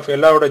ஏற்கனவே ஜி ஆஃப்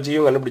எல்லாரோட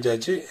ஜியும்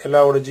கண்டுபிடிச்சாச்சு.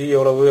 எல்லாரோட ஜி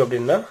எவ்வளவு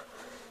அப்படின்னா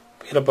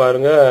இதில்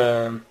பாருங்கள்,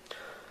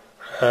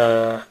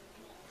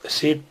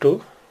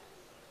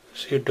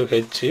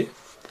 C2h,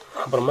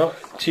 அப்புறமா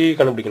ஜி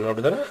கண்டுபிடிக்கணும்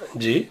அப்படி தானே,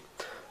 ஜி,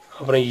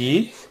 அப்புறம் இ,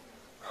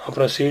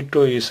 அப்புறம்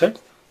C2z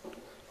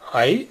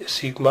I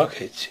சிக்மா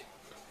ஹெச்.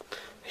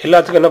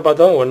 எல்லாத்துக்கும் என்ன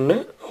பார்த்தோம், 1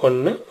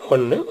 1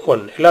 1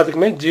 1,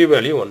 எல்லாத்துக்குமே ஜி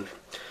வேல்யூ 1.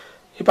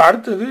 இப்போ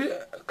அடுத்தது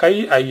கை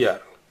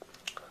ஐஆர்.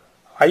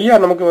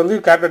 ஐஆர் நமக்கு வந்து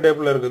கேரக்டர்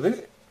டேபிளில் இருக்குது.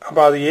 அப்போ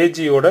அது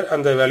ஏஜியோட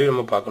அந்த வேல்யூ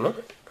நம்ம பார்க்கணும்.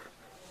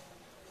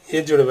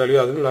 ஏஜியோட வேல்யூ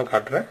அதுன்னு நான்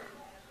காட்டுறேன்.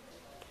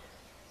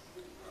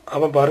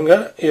 அப்போ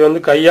பாருங்கள், இது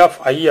வந்து கை of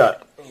IR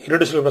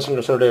irreducible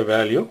presentation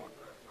value.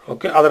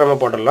 Okay, அதை நம்ம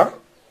போட்டுடலாம்.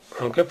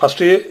 ஓகே,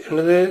 ஃபஸ்ட்டு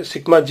என்னது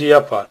சிக்மா ஜி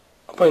ஆஃப் ஆர்,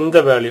 அப்போ இந்த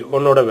வேல்யூ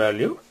 1ஓட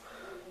வேல்யூ.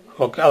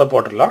 ஓகே, அதை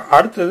போட்டுடலாம்.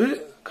 அடுத்தது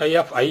கை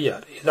ஆஃப்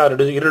ஐஆர், இதான்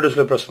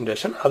irreducible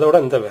presentation, அதோட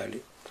இந்த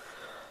வேல்யூ.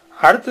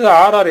 அடுத்தது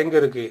ஆர்ஆர் எங்கே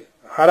இருக்குது,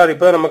 ஆர்ஆர்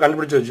இப்போ நம்ம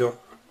கண்டுபிடிச்சி வச்சோம்.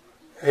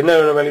 என்ன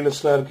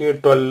வேல்யூஸ்லாம் இருக்குது,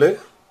 12.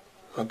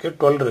 ஓகே,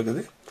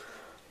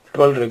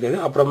 12 இருக்குது.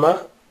 அப்புறமா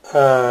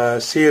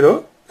 0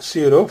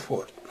 0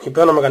 4,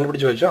 இப்போ நம்ம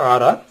கண்டுபிடிச்சி வச்சோம்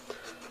ஆர்ஆர்.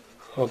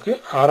 Okay,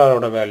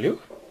 ஆர்ஆரோட value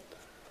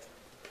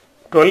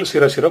 12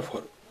 0 0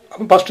 4.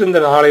 அப்போ ஃபஸ்ட்டு இந்த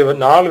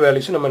 4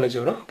 வேல்யூஸும் நம்ம என்ன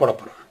செய்யறோம், போட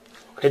போகிறோம்.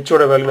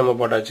 ஹெச்சோட வேல்யூ நம்ம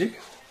போட்டாச்சு.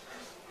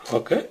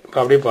 ஓகே, இப்போ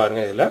அப்படியே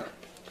பாருங்கள், இதில்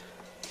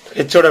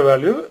ஹெச்சோட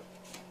வேல்யூ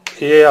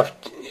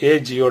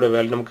ஏஜியோட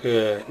வேல்யூ, நமக்கு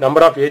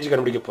நம்பர் ஆஃப் ஏஜி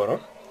கண்டுபிடிக்க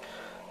போகிறோம்.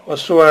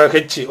 ஃபஸ்ட்டு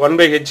ஹெச்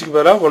 1/hக்கு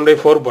பதிலாக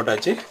 1/4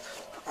 போட்டாச்சு.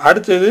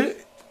 அடுத்தது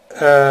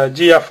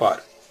G of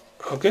R.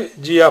 Okay,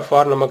 G of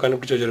R நம்ம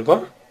கண்டுபிடிச்சி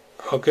வச்சுருக்கோம்.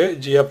 ஓகே,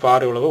 ஜி ஆஃப்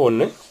ஆர் எவ்வளவு,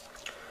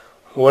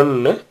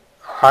 1.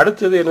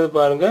 அடுத்தது என்னது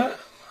பாருங்கள்,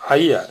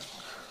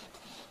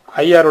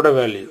 ஐஆரோட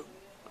வேல்யூ,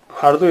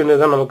 அடுத்தது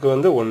என்னது தான் நமக்கு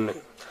வந்து 1.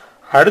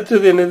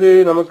 அடுத்தது என்னது,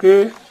 நமக்கு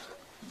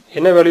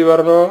என்ன வேல்யூ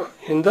வரணும்,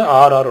 இந்த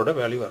ஆர்ஆரோட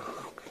வேல்யூ வரணும்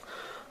நமக்கு.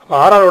 அப்போ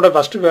ஆர்ஆரோட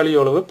ஃபஸ்ட்டு வேல்யூ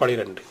எவ்வளவு,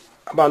 12.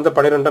 அப்போ அந்த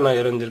 12 நான்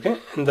எரிஞ்சிருக்கேன்,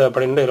 இந்த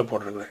 12 இதில்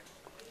போட்டிருக்கிறேன்.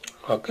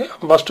 ஓகே,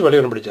 அப்போ ஃபஸ்ட்டு வேல்யூ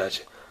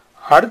கண்டுபிடிச்சாச்சு.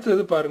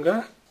 அடுத்தது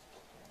பாருங்கள்,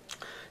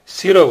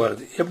 0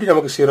 வருது. எப்படி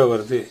நமக்கு 0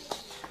 வருது,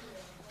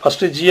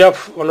 ஃபஸ்ட்டு ஜி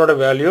ஆஃப் 1ஓட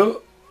வேல்யூ,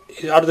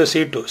 அடுத்தது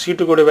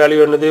C2 கூட வேல்யூ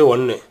என்னது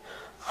 1,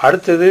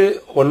 அடுத்தது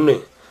 1,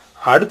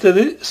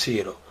 அடுத்தது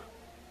 0.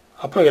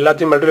 அப்போ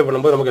எல்லாத்தையும் மல்டிப்ளை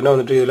பண்ணும்போது நமக்கு என்ன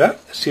வந்துட்டு, இதில்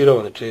 0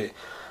 வந்துட்டு.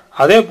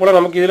 அதே போல்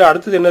நமக்கு இதில்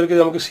அடுத்தது என்ன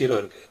இருக்குது, நமக்கு 0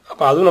 இருக்குது.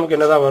 அப்போ அதுவும் நமக்கு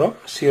என்ன தான் வரும்,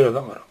 0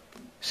 தான் வரும்.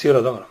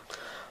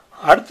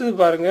 அடுத்தது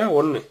பாருங்கள்,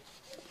 1,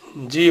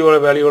 ஜியோட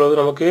வேல்யூ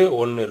எவ்வளவு, நமக்கு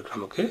 1 இருக்குது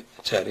நமக்கு.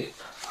 சரி,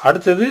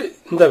 அடுத்தது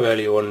இந்த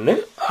வேல்யூ 1,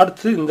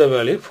 அடுத்தது இந்த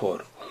வேல்யூ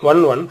 4,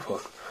 1 1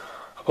 4.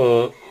 அப்போ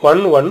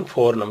 1 1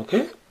 4 நமக்கு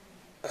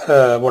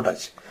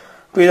போட்டாச்சு.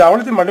 இப்போ இது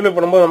அவ்வளோத்தையும் மல்டிப்ளை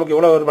பண்ணும்போது நமக்கு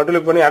எவ்வளோ ஒரு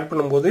மல்டிப்ளை பண்ணி ஆட்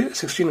பண்ணும்போது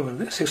 16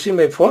 வருது.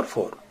 16/4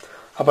 4.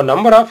 அப்போ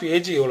நம்பர் ஆஃப்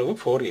ஏஜி எவ்வளவு,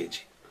 4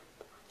 ஏஜி.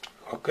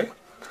 ஓகே,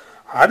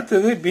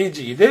 அடுத்தது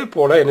பிஜி. இதே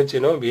போல் என்ன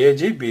செய்யணும்,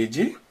 ஏஜி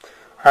பிஜி,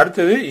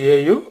 அடுத்தது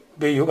ஏயு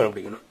பியு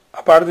கண்டுபிடிக்கணும்.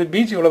 அப்போ அடுத்து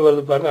பிஜி எவ்வளோ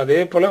வருது பாருங்கள், அதே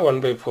போல்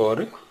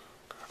 1/4.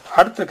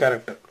 அடுத்த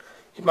கேரக்டர்,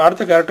 இப்போ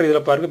அடுத்த கேரக்டர்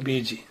இதில் பாருங்கள்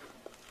பிஜி.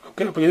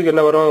 ஓகே, அப்போ இதுக்கு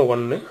என்ன வரும்,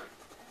 1.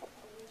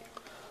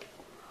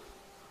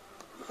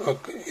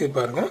 ஓகே, இது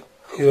பாருங்கள்,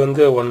 இது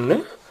வந்து 1,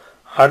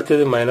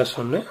 அடுத்தது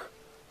 -1,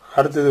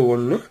 அடுத்தது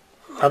 1,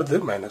 அடுத்தது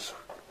 -1.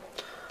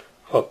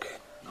 ஓகே,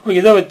 அப்போ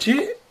இதை வச்சு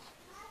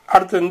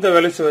அடுத்த இந்த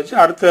வேல்யூஸை வச்சு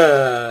அடுத்த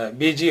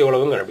பிஜி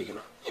எவ்வளவுன்னு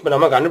கண்டுபிடிக்கணும். இப்போ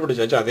நம்ம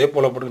கண்டுபிடிச்சாச்சு, அதே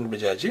போல் போட்டு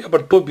கண்டுபிடிச்சாச்சு. அப்போ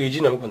 2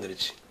 பிஜி நமக்கு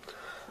வந்துடுச்சு.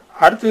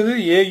 அடுத்தது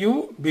ஏயு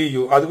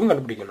பியு, அதுக்கும்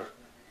கண்டுபிடிக்கணும்.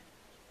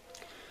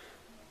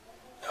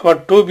 அப்போ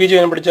 2 பிஜி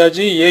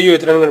கண்டுபிடிச்சாச்சு, ஏயு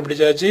எத்தனை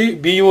கண்டுபிடிச்சாச்சு,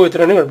 பியு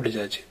எத்தனை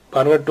கண்டுபிடிச்சாச்சு.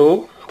 பாருங்கள், 2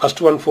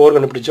 ஃபஸ்ட் 1 4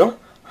 கண்டுபிடிச்சோம்,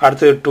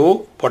 அடுத்தது 2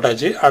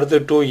 போட்டாச்சு,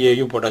 அடுத்தது 2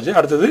 ஏயு போட்டாச்சு,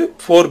 அடுத்தது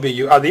 4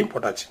 பியு அதையும்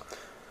போட்டாச்சு.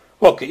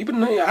 ஓகே, இப்போ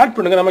ஆட்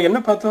பண்ணுங்க. நமக்கு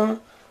என்ன பார்த்தோம்,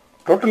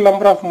 டோட்டல்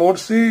நம்பர் ஆஃப்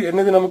மோட்ஸு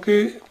என்னது நமக்கு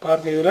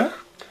பாருங்கள், இதில்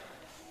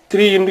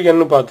 3 ×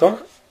 n பார்த்தோம்.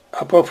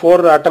 அப்போ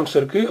 4 ஆட்டம்ஸ்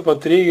இருக்குது. அப்போ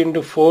 3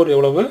 × 4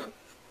 எவ்வளவு,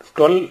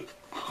 12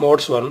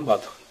 மோட்ஸ் வரும்னு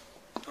பார்த்தோம்.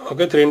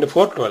 ஓகே, 3 ×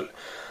 4 12.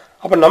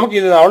 அப்போ நமக்கு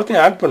இது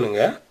அவ்வளோத்தையும் ஆட்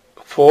பண்ணுங்கள்.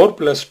 4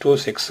 + 2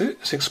 6,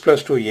 6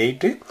 + 2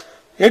 8,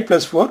 8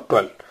 + 4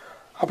 12.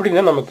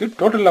 அப்படின்னா நமக்கு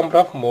டோட்டல் நம்பர்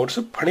ஆஃப் மோட்ஸ்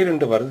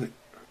 12 வருது.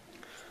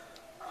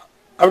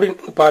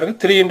 அப்படின்னு பாருங்கள்,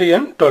 3 ×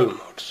 n 12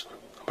 மோட்ஸ்.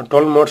 அப்போ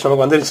 12 மோட்ஸ்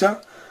நமக்கு வந்துருச்சா.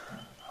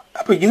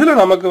 அப்போ இதில்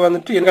நமக்கு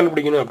வந்துட்டு என்ன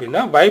கண்டுபிடிக்கணும்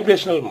அப்படின்னா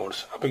வைப்ரேஷனல்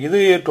மோட்ஸ். அப்போ இது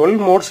 12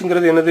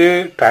 மோட்ஸுங்கிறது என்னது,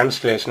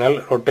 டிரான்ஸ்லேஷனல்,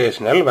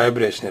 ரொட்டேஷனல்,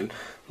 வைப்ரேஷனல்,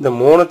 இந்த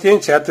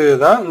மூணுத்தையும் சேர்த்தது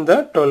தான் இந்த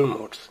 12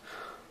 மோட்ஸ்.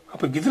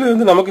 அப்போ இதில்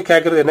இருந்து நமக்கு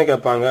கேட்குறது என்ன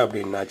கேட்பாங்க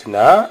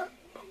அப்படின்னாச்சுன்னா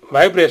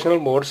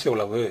வைப்ரேஷனல் மோட்ஸ்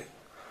எவ்வளவு.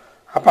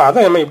 அப்போ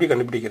அதை நம்ம எப்படி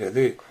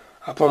கண்டுபிடிக்கிறது.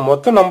 அப்போ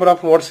மொத்த நம்பர்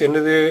ஆஃப் மோட்ஸ்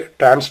என்னது,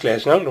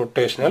 டிரான்ஸ்லேஷனல்,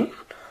 ரொட்டேஷனல்,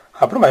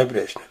 அப்புறம்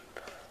வைப்ரேஷனல்.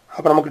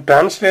 அப்போ நமக்கு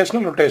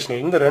டிரான்ஸ்லேஷனல்,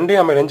 ரொட்டேஷனல் இந்த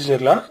ரெண்டையும் நம்ம என்ன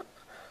செஞ்சிடலாம்,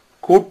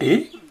 கூட்டி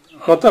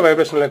மொத்த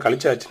வைப்ரேஷனில்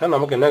கழிச்சாச்சுன்னா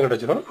நமக்கு என்ன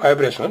கிடச்சிரும்?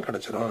 வைப்ரேஷனல்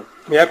கிடச்சிரும்.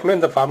 ஏற்கனவே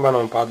இந்த ஃபார்முலா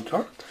நம்ம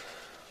பார்த்துட்டோம்.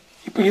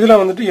 இப்போ இதில்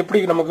வந்துட்டு எப்படி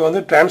நமக்கு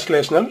வந்து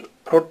டிரான்ஸ்லேஷனல்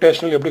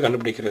ரொட்டேஷனல் எப்படி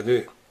கண்டுபிடிக்கிறது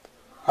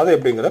அதை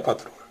எப்படிங்கிறத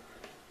பார்த்துருவோம்.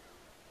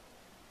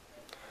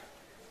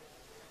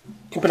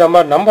 இப்போ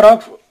நம்ம நம்பர்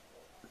ஆஃப்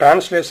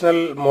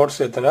டிரான்ஸ்லேஷனல் மோட்ஸ்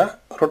எத்தனை,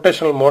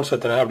 ரொட்டேஷனல் மோட்ஸ்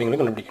எத்தனை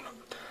அப்படிங்கிறது கண்டுபிடிக்கணும்.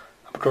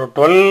 அப்போ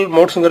 12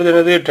 மோட்ஸுங்கிறது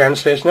என்னது?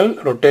 டிரான்ஸ்லேஷனல்,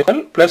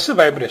 ரொட்டேஷனல் ப்ளஸ்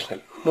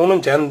வைப்ரேஷனல்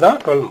மூணும் சேர்ந்து தான்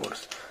 12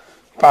 மோட்ஸ்.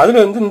 இப்போ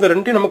அதில் வந்து இந்த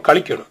ரெண்டையும் நம்ம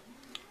கழிக்கணும்.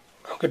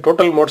 ஓகே,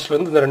 டோட்டல்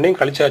மோட்ஸ்லேருந்து இந்த ரெண்டையும்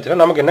கழிச்சாச்சுன்னா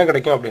நமக்கு என்ன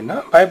கிடைக்கும் அப்படின்னா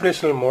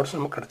வைப்ரேஷனல் மோட்ஸ்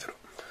நமக்கு கிடச்சிரும்.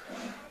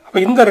 அப்போ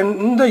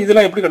இந்த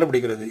இதெல்லாம் எப்படி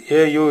கண்டுபிடிக்கிறது?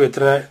 ஏயு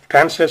எத்தனை,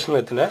 டிரான்ஸ்லேஷனல்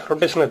எத்தனை,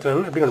 ரொட்டேஷனல்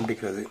எத்தனைன்னு எப்படி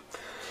கண்டுபிடிக்கிறது?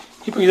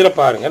 இப்போ இதில்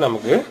பாருங்கள்,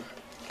 நமக்கு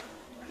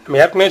நம்ம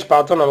ஏற்கனவே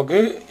பார்த்தோம். நமக்கு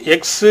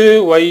x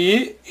Y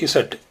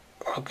Z,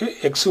 okay,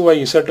 x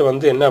Y Z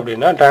வந்து என்ன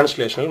அப்படின்னா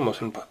டிரான்ஸ்லேஷனல்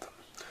மோஷன் பார்த்தோம்.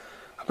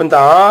 அப்போ இந்த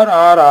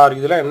ஆர்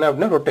இதெல்லாம் என்ன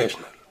அப்படின்னா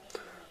ரொட்டேஷனல்.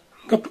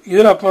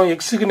 இதில் அப்போ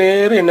எக்ஸுக்கு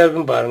நேரம் என்ன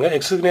இருக்குன்னு பாருங்கள்.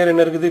 எக்ஸுக்கு நேரம்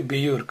என்ன இருக்குது?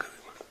 பியூ இருக்குது.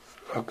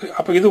 ஓகே,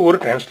 அப்போ இது ஒரு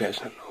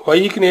டிரான்ஸ்லேஷனல்.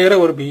 ஒய்க்கு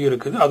நேரம் ஒரு பியூ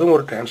இருக்குது, அதுவும்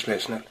ஒரு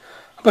டிரான்ஸ்லேஷனல்.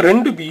 அப்போ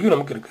 2 பியூ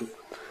நமக்கு இருக்குது.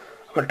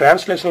 அப்போ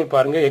டிரான்ஸ்லேஷனல்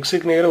பாருங்கள்,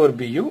 எக்ஸுக்கு நேரம் ஒரு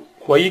பியூ,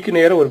 ஒய்க்கு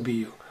நேரம் ஒரு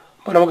பியூ.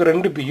 அப்போ நமக்கு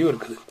 2 பியூ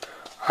இருக்குது.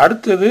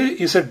 அடுத்தது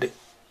இசட்டு,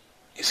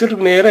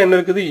 இசட்டுக்கு நேரம் என்ன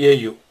இருக்குது?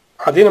 ஏயு.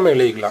 அதையும் நம்ம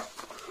எழுதிக்கலாம்.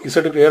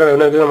 இசட்டுக்கு நேரம்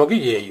என்ன இருக்குது? நமக்கு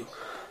ஏயு.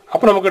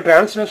 அப்போ நமக்கு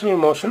டிரான்ஸ்லேஷனல்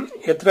மோஷன்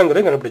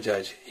எத்தனைங்கிறது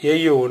கண்டுபிடிச்சாச்சு.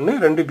 ஏயு 1,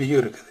 2 பியூ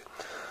இருக்குது.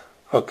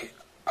 ஓகே,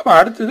 அப்போ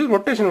அடுத்தது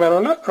ரொட்டேஷன்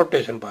வேணும்ல,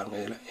 ரொட்டேஷன்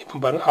பாருங்கள். இதில் இப்போ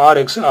பாருங்கள்,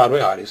 ஆர்எக்ஸ்,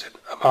 ஆர்ஒய், ஆர்இசட்.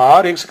 அப்போ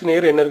ஆர்எக்ஸுக்கு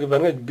நேரம் என்ன இருக்குது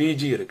பாருங்கள்?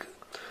 பிஜி இருக்குது.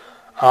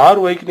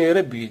 ஆர்ஒய்க்கு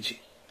நேரம் பிஜி,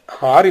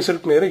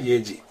 ஆர்இசட்க்கு நேரம்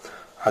ஏஜி.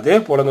 அதே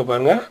போலங்க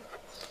பாருங்கள்,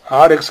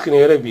 ஆர்எக்ஸ்க்கு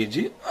நேரம்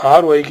பிஜி,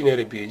 ஆர்ஒய்க்கு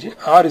நேரம் பிஜி,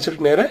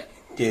 ஆர்இசட்க்கு நேரம்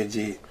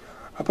ஏஜி.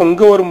 அப்போ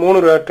இங்கே ஒரு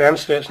 3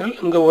 டிரான்ஸ்லேஷனல்,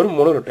 இங்கே ஒரு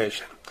 3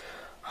 ரொட்டேஷன்.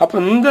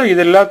 அப்போ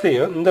இது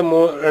எல்லாத்தையும் இந்த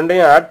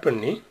ரெண்டையும் ஆட்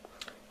பண்ணி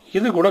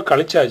இது கூட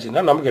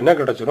கழிச்சாச்சுன்னா நமக்கு என்ன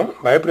கிடச்சிரும்?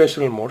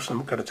 வைப்ரேஷனல் மோட்ஸ்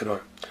நமக்கு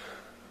கிடச்சிரும்.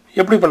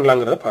 எப்படி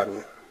பண்ணலாங்கிறத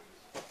பாருங்கள்.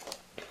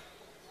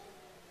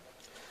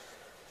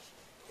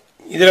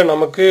 இதில்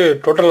நமக்கு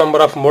டோட்டல்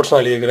நம்பர் ஆஃப் மோட்ஸ்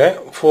நான் எழுதிக்கிறேன்.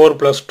 4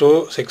 + 2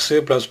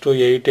 6 + 2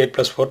 8 8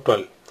 + 4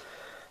 12.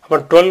 அப்போ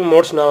 12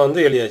 மோட்ஸ் நான் வந்து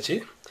எழுதியாச்சு.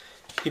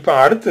 இப்போ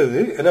அடுத்தது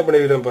என்ன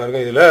பண்ணிக்கிறேன்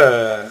பாருங்கள். இதில்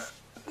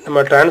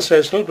நம்ம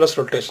டிரான்ஸ்லேஷனல் ப்ளஸ்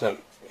ரொட்டேஷனல்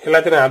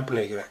எல்லாத்தையும் நான் ஆட்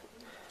பண்ணியிருக்கிறேன்.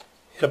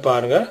 இதில்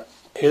பாருங்கள்,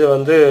 இது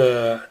வந்து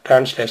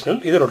டிரான்ஸ்லேஷனல்,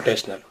 இது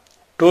ரொட்டேஷனல்.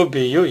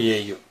 2BU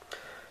AU.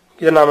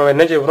 இதை நாம்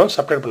என்ன செய்ய போகிறோம்?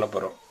 செப்பரேட் பண்ண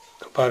போகிறோம்.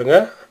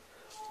 பாருங்கள்,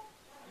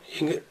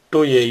 இங்கே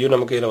 2AU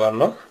நமக்கு இதில்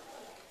வரணும்.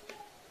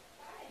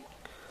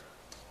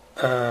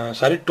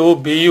 சாரி,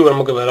 2BU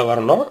நமக்கு வேறு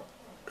வரணும்.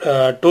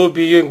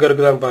 2BU இங்கே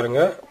இருக்குதான்னு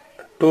பாருங்கள்.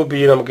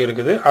 2BU நமக்கு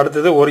இருக்குது.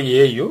 அடுத்தது ஒரு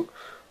AU.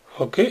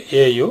 Okay,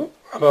 AU.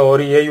 அப்போ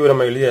ஒரு AU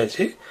நம்ம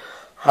எழுதியாச்சு.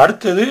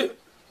 அடுத்தது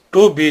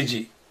 2BG.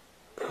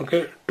 ஓகே,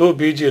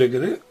 2BG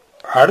இருக்குது.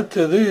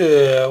 அடுத்தது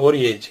ஒரு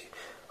AG.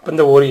 அப்போ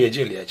இந்த ஒரு AG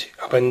எழுதியாச்சு.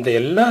 அப்போ இந்த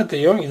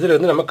எல்லாத்தையும் இதில்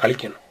இருந்து நம்ம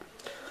கழிக்கணும்.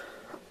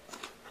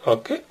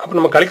 ஓகே, அப்போ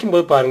நம்ம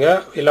கழிக்கும்போது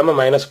பாருங்கள், எல்லாமே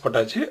மைனஸ்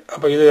போட்டாச்சு.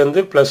 அப்போ இது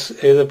வந்து ப்ளஸ்,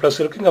 இது ப்ளஸ்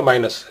இருக்குது, இங்கே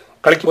மைனஸ்.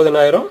 கழிக்கும்போது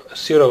என்ன ஆயிரும்?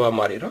 0வாக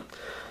மாறிடும்.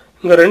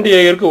 இங்கே 2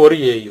 AU இருக்குது, ஒரு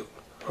AU.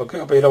 ஓகே,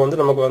 அப்போ இதில் வந்து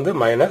நமக்கு வந்து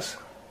மைனஸ்.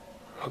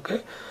 ஓகே,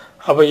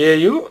 அப்போ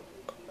AU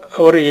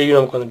ஒரு AU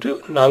நமக்கு வந்துட்டு,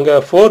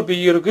 நாங்கள்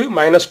 4BU இருக்குது,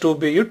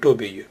 -2BU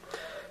 2BU.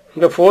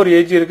 இங்கே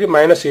 4AG இருக்குது,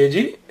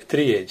 -AG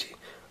 3AG.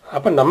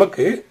 அப்போ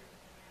நமக்கு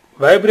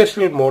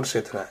வைப்ரேஷனல் மோட்ஸ்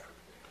எத்தனை?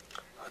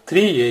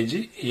 3AG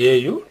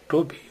AU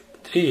 2BU,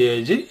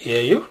 3AG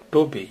AU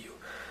 2BU.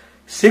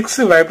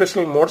 6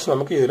 vibrational modes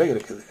நமக்கு இதில்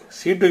இருக்குது.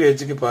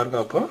 C2Hக்கு பாருங்க,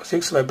 அப்போ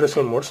 6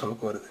 வைப்ரேஷனல் மோட்ஸ்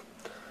நமக்கு வருது.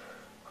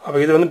 அப்போ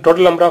இது வந்து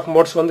டோட்டல் நம்பர் ஆஃப்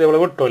மோட்ஸ் வந்து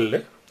எவ்வளவு? 12.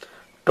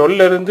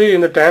 12 இருந்து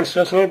இந்த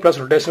டிரான்ஸ்லேஷனல் ப்ளஸ்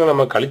ரொட்டேஷனல்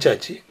நம்ம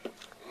கழிச்சாச்சு.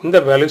 இந்த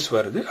வேல்யூஸ்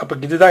வருது. அப்போ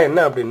இதுதான் என்ன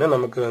அப்படின்னா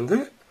நமக்கு வந்து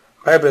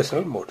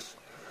வைப்ரேஷனல் மோட்ஸ்.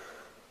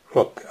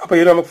 ஓகே, அப்போ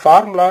இது நமக்கு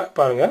ஃபார்முலா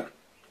பாருங்கள்,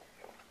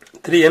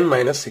 3n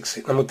 -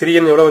 6. நமக்கு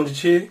 3n எவ்வளோ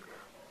வந்துச்சு?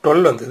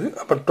 12 வந்தது.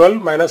 அப்போ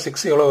 12 -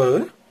 6 எவ்வளோ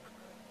வருது?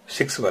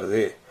 6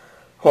 வருது.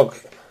 ஓகே,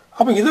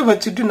 அப்போ இதை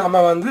வச்சுட்டு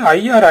நம்ம வந்து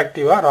ஐஆர்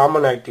ஆக்டிவா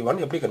ராமன்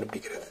ஆக்டிவான்னு எப்படி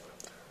கண்டுபிடிக்கிறது?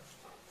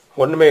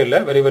 ஒன்றுமே இல்லை,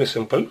 வெரி வெரி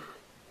சிம்பிள்.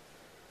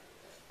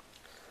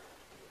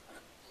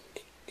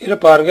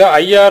 இதில் பாருங்கள்,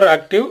 ஐஆர்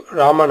ஆக்டிவ்,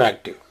 ராமன்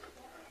ஆக்டிவ்.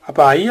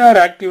 அப்போ ஐஆர்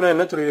ஆக்டிவ்னா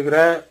என்ன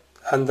சொல்லியிருக்கிறேன்?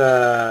 அந்த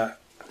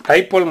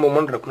டைபோல்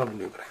மூமெண்ட் இருக்கணும்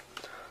அப்படின்னு இருக்கிறேன்.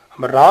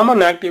 அப்போ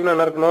ராமன் ஆக்டிவ்னா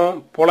என்ன இருக்கணும்?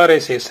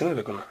 போலரைசேஷன்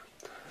இருக்கணும்.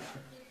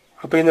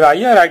 அப்போ இந்த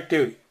ஐஆர்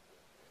ஆக்டிவ்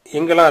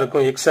எங்கெல்லாம்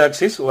இருக்கும்? X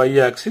axis, Y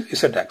axis,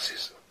 Z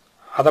axis.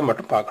 அதை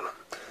மட்டும் பார்க்கணும்.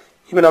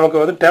 இப்போ நமக்கு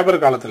வந்து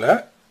டேபர் காலத்தில்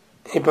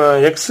இப்போ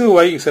எக்ஸு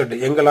ஒய் இசட்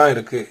எங்கெல்லாம்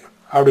இருக்குது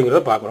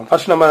அப்படிங்கிறத பார்க்குறோம்.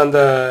 ஃபர்ஸ்ட் நம்ம அந்த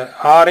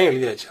 6ஐயும்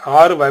எழுதியாச்சு.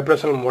 6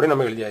 வைப்ரேஷனல் மோடையும்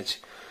நம்ம எழுதியாச்சு.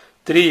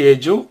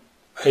 3AU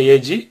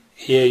AG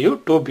AU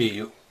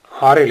 2BU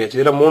 6 எழுதியாச்சு.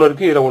 இதில் 3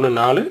 இருக்குது, இதில் 1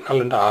 4,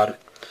 4 2 6.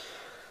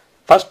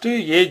 First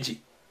AG.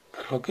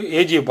 ஓகே,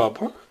 ஏஜியை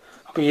பார்ப்போம்.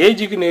 அப்போ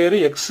ஏஜிக்கு நேரு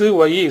எக்ஸு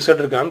ஒய்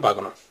இசட் இருக்கான்னு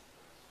பார்க்கணும்.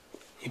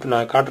 இப்போ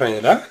நான் காட்டுறேன்.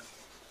 இதில்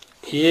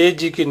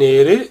ஏஜிக்கு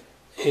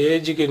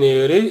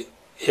நேரு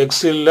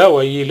எக்ஸ் இல்லை,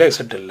 ஒய் இல்லை,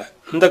 இசட் இல்லை.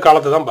 இந்த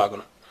காலத்தை தான்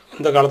பார்க்கணும்,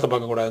 இந்த காலத்தை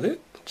பார்க்கக்கூடாது.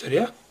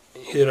 சரியா?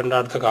 இது 2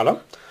 அடுத்த காலம்.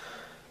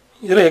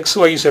 இதில் எக்ஸ்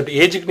ஒய் இசட்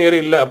ஏஜுக்கு நேரு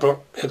இல்லை, அப்புறம்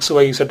எக்ஸ்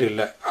ஒய் இசட்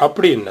இல்லை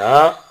அப்படின்னா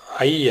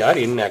IR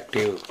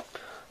inactive.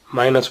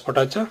 மைனஸ்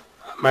போட்டாச்சா?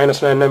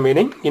 மைனஸ்னால் என்ன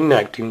மீனிங்?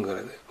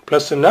 inactiveங்கிறது.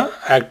 ப்ளஸ்னா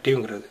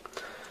ஆக்டிவ்ங்கிறது.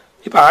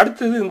 இப்போ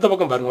அடுத்தது இந்த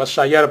பக்கம் பாருங்கள்.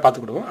 ஃபஸ்ட் ஐஆரை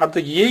பார்த்துக்கிடுவோம்.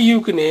 அடுத்து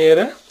ஏயுக்கு நேர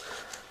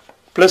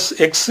ப்ளஸ்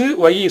எக்ஸு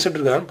ஒய் இசட்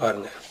இருக்கான்னு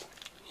பாருங்கள்.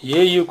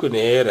 ஏயுக்கு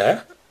நேர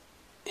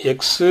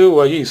எக்ஸு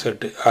ஒய்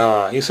இசட்டு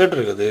இசட்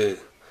இருக்குது.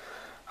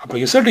 அப்போ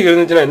இசட்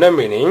இருந்துச்சுன்னா என்ன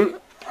மீனிங்?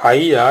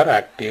 IR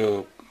active.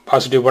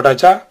 பாசிட்டிவ்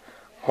போட்டாச்சா?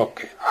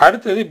 ஓகே.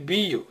 அடுத்தது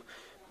பியூ.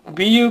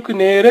 பியூக்கு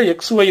நேர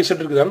எக்ஸ் ஒய்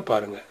இசட் இருக்குதான்னு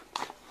பாருங்கள்.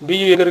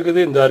 பியூ எங்கே இருக்குது?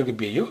 இந்த இருக்குது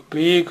பியூ.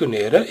 பியூக்கு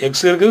நேர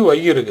எக்ஸ் இருக்குது,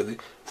 ஒய் இருக்குது.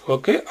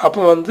 ஓகே.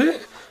 அப்போ வந்து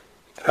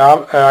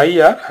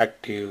ஐஆர்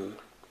ஆக்டிவ்.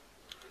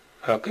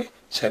 ஓகே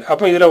சரி.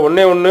 அப்போ இதில்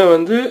ஒன்று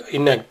வந்து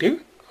இன்ஆக்டிவ்,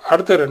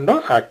 அடுத்த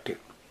ரெண்டும் ஆக்டிவ்.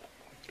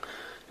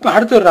 இப்போ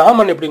அடுத்த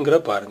ராமன்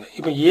எப்படிங்கிறத பாருங்கள்.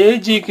 இப்போ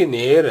ஏஜிக்கு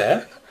நேர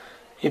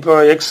இப்போ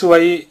X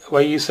Y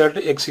Y Z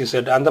X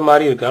Z அந்த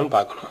மாதிரி இருக்கான்னு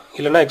பார்க்கணும்.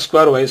 இல்லைனா X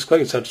square Y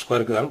square Z square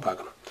இருக்குதான்னு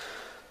பார்க்கணும்.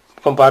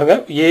 இப்போ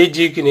பாருங்கள்,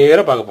 ஏஜிக்கு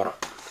நேராக பார்க்க போகிறோம்.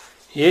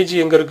 ஏஜி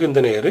எங்கே இருக்குது?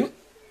 இந்த நேரு.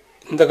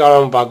 இந்த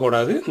காலம்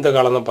பார்க்கக்கூடாது, இந்த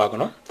காலம் தான்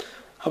பார்க்கணும்.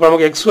 அப்போ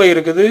நமக்கு எக்ஸ் ஒய்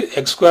இருக்குது,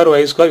 X square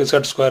Y square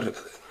Z square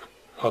இருக்குது.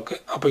 ஓகே.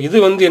 அப்போ இது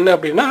வந்து என்ன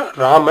அப்படின்னா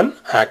ராமன்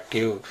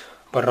ஆக்டிவ்.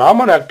 இப்போ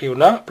ராமன்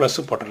ஆக்டிவ்னா ப்ளஸ்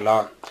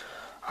போட்டுடலாம்.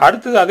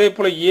 அடுத்தது அதே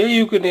போல்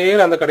ஏயுக்கு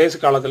நேர் அந்த கடைசி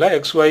காலத்தில்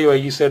X Y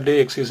Y Z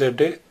X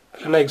Z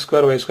இல்லைன்னா எக்ஸ்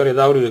ஸ்கொயர் ஒய் ஸ்கொயர்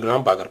ஏதாவது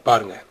இருக்குன்னு பார்க்குறேன்.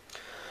 பாருங்கள்,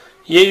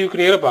 ஏயுக்கு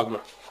நேராக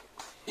பார்க்கணும்.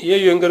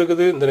 ஏயு எங்கே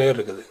இருக்குது? இந்த நேர்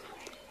இருக்குது.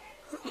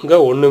 இங்கே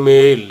ஒன்றுமே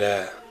இல்லை.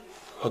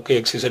 ஓகே.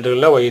 எக்ஸ் இசட்டும்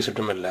இல்லை, ஒய்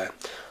இசட்டும் இல்லை.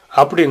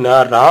 அப்படின்னா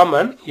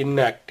ராமன்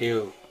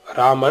இன்ஆக்டிவ்.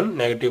 ராமன்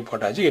நெகட்டிவ்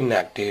போட்டாச்சு,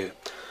 இன்ஆக்டிவ்.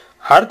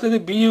 அடுத்தது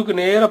பியூக்கு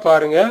நேராக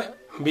பாருங்கள்.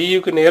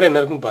 பியூக்கு நேராக என்ன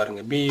இருக்குன்னு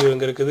பாருங்கள். பியூ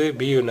எங்கே இருக்குது?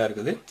 பியூ என்ன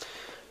இருக்குது?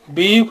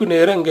 பியூக்கு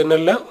நேராக இங்கே என்ன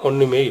இல்லை?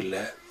 ஒன்றுமே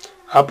இல்லை.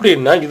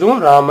 அப்படின்னா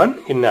இதுவும் ராமன்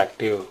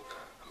இன்ஆக்டிவ்,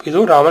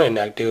 இதுவும் ராமன்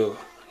இன்ஆக்டிவ்.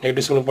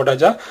 நெகட்டிவ் சிம்பிள்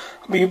போட்டாச்சா?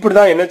 அப்போ இப்படி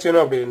தான் என்ன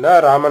செய்யணும் அப்படின்னா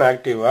ராமன்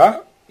ஆக்டிவா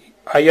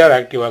ஐஆர்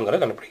ஆக்டிவாங்கிறத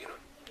கண்டுபிடிக்கணும்.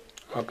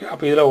 ஓகே.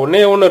 அப்போ இதில்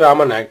ஒன்று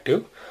ராமன்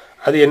ஆக்டிவ்.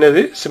 அது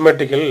என்னது?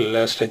 Symmetrical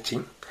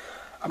stretching.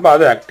 அப்போ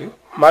அது ஆக்டிவ்.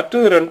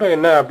 மற்றது ரெண்டும்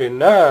என்ன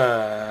அப்படின்னா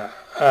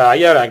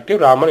IR active,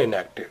 Raman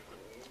inactive.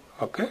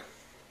 Okay.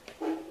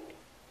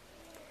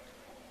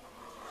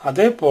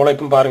 அதே போல்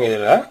இப்போ பாருங்கள்,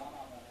 இதில்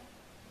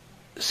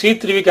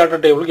C3v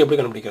கேரக்டர் டேபிளுக்கு எப்படி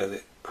கண்டுபிடிக்கிறது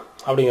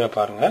அப்படிங்கிற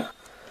பாருங்கள்.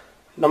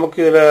 நமக்கு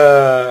இதில்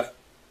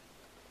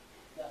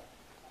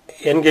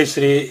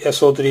NH3,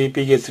 SO3,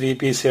 PH3,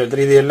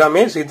 PCl3 இது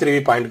எல்லாமே C3v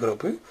பாயிண்ட்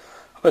குரூப்பு.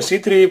 அப்போ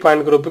C3v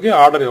பாயிண்ட் குரூப்புக்கு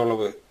ஆர்டர்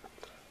எவ்வளவு?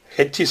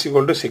 H is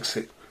equal to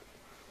 6.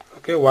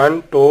 Okay. 1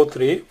 2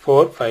 3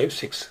 4 5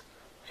 6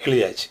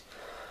 எழுதியாச்சு.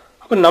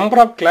 அப்போ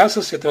நம்பர் ஆஃப்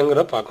கிளாஸஸ்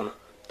எத்தனைங்கிற பார்க்கணும்.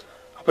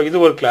 அப்போ இது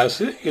ஒரு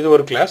கிளாஸு, இது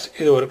ஒரு கிளாஸ்,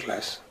 இது ஒரு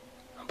கிளாஸ்.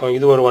 அப்போ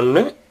இது ஒரு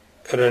 1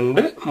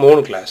 2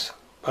 3 கிளாஸ்.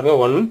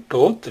 பாருங்கள், 1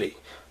 2 3.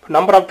 இப்போ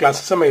நம்பர் ஆஃப்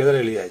கிளாஸஸ் நம்ம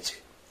இதில் எழுதியாச்சு.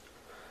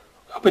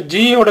 அப்போ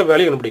ஜியோட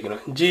வேல்யூ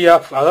கண்டுபிடிக்கணும். ஜி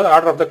ஆஃப், அதாவது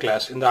ஆர்டர் ஆஃப் த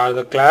கிளாஸ்.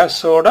 இந்த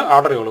கிளாஸோட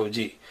ஆர்டர் எவ்வளவு?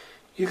 ஜி.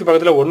 இதுக்கு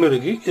பக்கத்தில் 1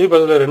 இருக்குது, இதுக்கு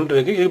பக்கத்தில் 2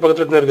 இருக்குது, இதுக்கு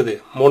பக்கத்தில் என்ன இருக்குது?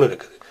 3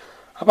 இருக்குது.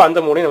 அப்போ அந்த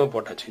 3ஐயும் நம்ம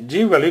போட்டாச்சு. ஜி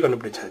வேல்யூ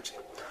கண்டுபிடிச்சாச்சு.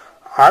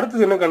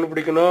 அடுத்தது என்ன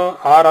கண்டுபிடிக்கணும்?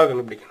 ஆர்ஆர்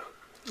கண்டுபிடிக்கணும்.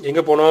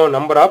 எங்கே போகணும்?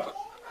 நம்பர் ஆஃப்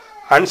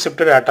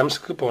அன்ஷிஃப்டட்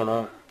ஆட்டம்ஸ்க்கு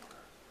போகணும்.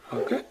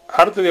 ஓகே.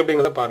 அடுத்தது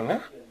எப்படிங்கிறத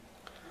பாருங்கள்.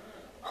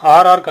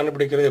 ஆர்ஆர்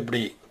கண்டுபிடிக்கிறது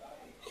எப்படி?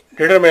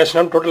 Determination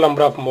of total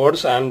number of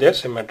modes and there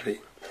symmetry.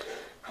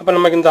 அப்போ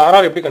நமக்கு இந்த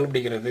ஆர்ஆர் எப்படி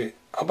கண்டுபிடிக்கிறது?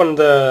 அப்போ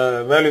இந்த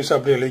வேல்யூஸ்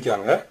அப்படி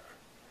எழுதிக்காங்க.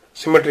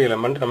 சிமெட்ரி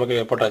எலமெண்ட் நமக்கு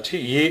போட்டாச்சு.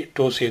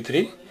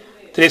 E2C3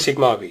 3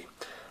 sigma V.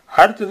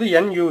 அடுத்தது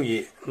NUA,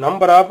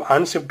 number of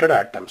unshifted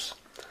atoms.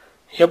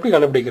 எப்படி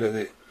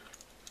கண்டுபிடிக்கிறது?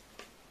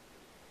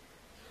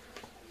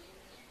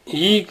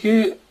 ஈக்கு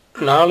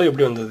 4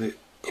 எப்படி வந்தது?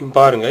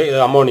 பாருங்கள், இது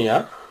அமோனியா.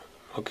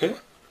 ஓகே.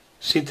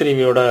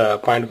 C3vயோட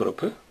point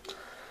group.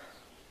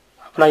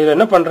 அப்போ நான் இதில்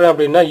என்ன பண்ணுறேன்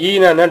அப்படின்னா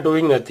ஈனா என்ன?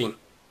 Doing nothing.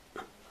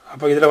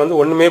 அப்போ இதில் வந்து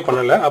ஒன்றுமே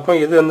பண்ணலை. அப்போ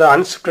இது அந்த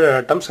அன்ஷிஃப்டட்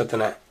ஆட்டம்ஸ்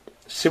எத்தனை?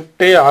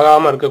 ஷிஃப்டே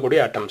ஆகாமல் இருக்கக்கூடிய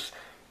ஆட்டம்ஸ்.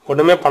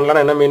 ஒன்றுமே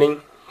பண்ணலன்னா என்ன மீனிங்?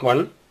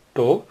 1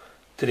 2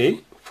 3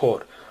 4.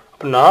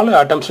 அப்போ 4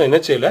 ஆட்டம்ஸும் என்ன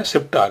செய்யலை?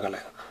 ஷிஃப்ட் ஆகலை.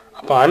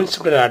 அப்போ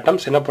அன்ஷிஃப்டட்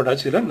ஆட்டம்ஸ் என்ன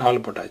போட்டாச்சு? இதில்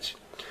 4 போட்டாச்சு.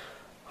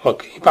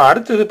 ஓகே. இப்போ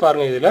அடுத்தது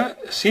பாருங்கள், இதில்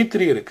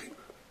C3 இருக்குது.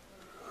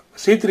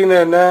 C3ன்னா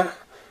என்ன?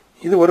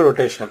 இது ஒரு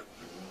ரொட்டேஷன்.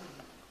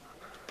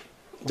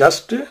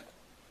 ஜஸ்ட்டு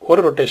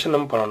ஒரு ரொட்டேஷன்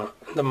நம்ம பண்ணணும்.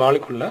 இந்த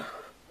மாலிகுள்ள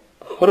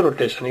ஒரு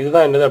ரொட்டேஷன்.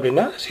 இதுதான் என்னது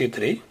அப்படின்னா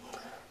C3.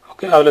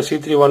 ஓகே. அதில்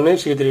C3(1),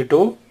 C3(2),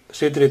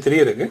 C3(3)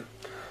 இருக்குது.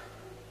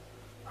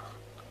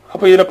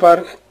 அப்போ இதில்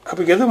பாருங்கள்.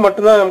 அப்போ எது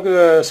மட்டும்தான் நமக்கு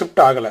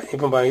ஷிஃப்ட் ஆகலை.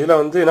 இப்போ இதில்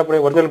வந்து என்ன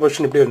பண்ணி ஒரிஜினல்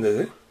பொசிஷன் இப்படி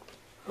இருந்தது.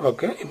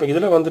 ஓகே. இப்போ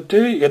இதில் வந்துட்டு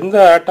எந்த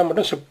ஆட்டம்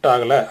மட்டும் ஷிஃப்ட்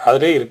ஆகலை,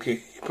 அதிலே இருக்குது.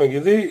 இப்போ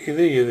இது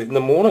இது இது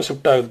இந்த 3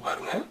 ஷிஃப்ட் ஆகுது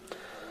பாருங்கள்.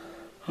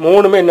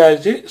 3மே என்ன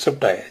ஆச்சு?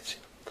 ஷிஃப்ட் ஆகிடுச்சு.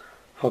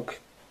 ஓகே.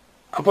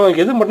 அப்போ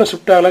எது மட்டும்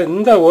ஷிஃப்ட் ஆகலை?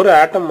 இந்த ஒரு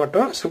ஆட்டம்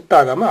மட்டும் ஷிஃப்ட்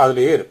ஆகாமல்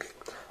அதிலேயே இருக்குது.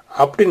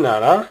 அப்படின்னா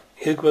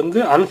இதுக்கு வந்து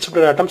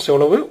அன்ஷிஃப்டட் ஆட்டம்ஸ்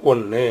எவ்வளவு?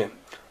 1.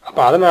 அப்போ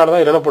அதனால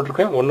தான் என்ன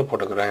போட்டிருக்கேன்? 1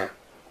 போட்டுக்கிறேன்.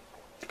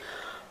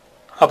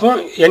 அப்போ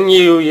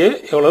NUA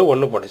எவ்வளவு?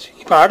 1 போட்டுச்சு.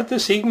 இப்போ அடுத்து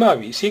சிக்மா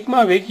V. சிக்மா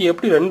Vக்கு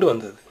எப்படி 2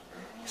 வந்தது?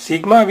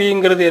 சிக்மா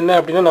Vங்கிறது என்ன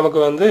அப்படின்னா நமக்கு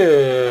வந்து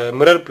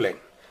மிரர் பிளேன்.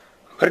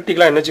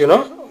 வெர்டிகலாக என்ன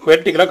செய்யணும்?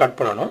 வெர்டிகலாக கட்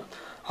பண்ணணும்.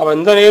 அப்போ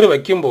இந்த நேர்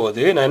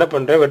வைக்கும்போது நான் என்ன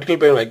பண்ணுறேன்? வெர்டிகல்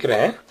பிளேன்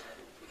வைக்கிறேன்.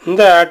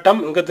 இந்த ஆட்டம்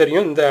இங்கே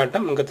தெரியும், இந்த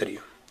ஆட்டம் இங்கே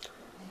தெரியும்.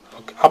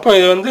 ஓகே, அப்போ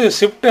இது வந்து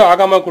ஷிஃப்ட்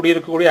ஆகாமல்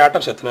கூடியிருக்கக்கூடிய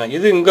ஆட்டம்ஸ் எத்தனை?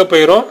 இது இங்கே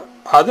போயிடும்,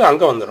 அது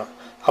அங்கே வந்துடும்.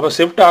 அப்போ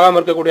ஷிஃப்ட் ஆகாமல்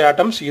இருக்கக்கூடிய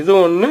ஆட்டம்ஸ் இது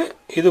ஒன்று,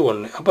 இது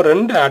ஒன்று. அப்போ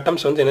ரெண்டு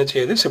ஆட்டம்ஸ் வந்து என்ன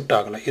செய்யுது? ஷிஃப்ட்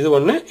ஆகலை. இது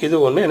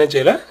ஒன்று என்ன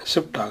செய்யலை?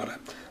 ஷிஃப்ட் ஆகலை.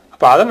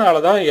 அப்போ அதனால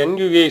தான்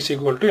NUA is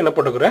equal to என்ன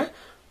போட்டுக்கிறேன்?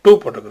 2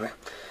 போட்டுக்கிறேன்.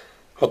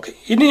 ஓகே,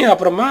 இனி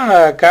அப்புறமா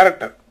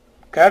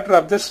கேரக்டர்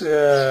ஆஃப் திஸ்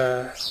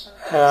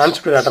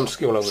அன்ஷிஃப்டட்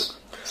ஆட்டம்ஸ்க்கு இவ்வளவு.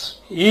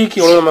 ஈக்கு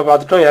இவ்வளோ நம்ம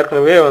பார்த்துட்டோம்,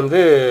 ஏற்கனவே வந்து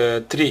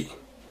 3.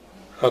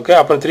 ஓகே,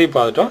 அப்புறம் 3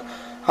 பார்த்துட்டோம்.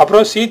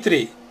 அப்புறம்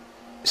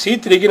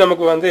C3க்கு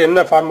நமக்கு வந்து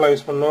என்ன ஃபார்முலா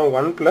யூஸ் பண்ணோம்?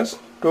 1 +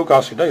 2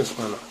 cos θ யூஸ்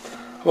பண்ணணும்.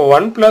 அப்போ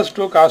 1 +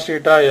 2 cos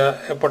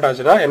θ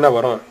போட்டாச்சுன்னா என்ன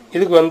வரும்?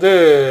 இதுக்கு வந்து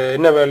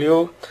என்ன வேல்யூ?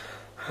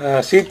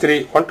 C3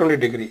 120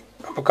 degree.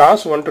 அப்போ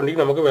cos 120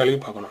 நமக்கு வேல்யூ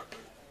பார்க்கணும்.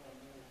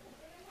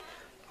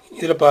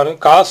 இதில் பாருங்க,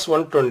 cos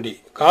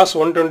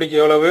 120க்கு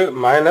எவ்வளவு?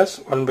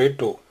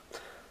 -1/2.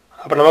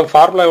 அப்போ நமக்கு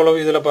ஃபார்முலா எவ்வளவு?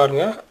 இதில்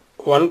பாருங்க,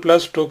 1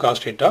 + 2 cos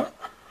θ.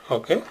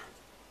 ஓகே,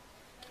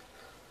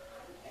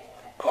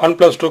 1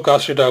 + 2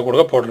 cos θ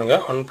கூட போட்டுருங்க.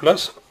 1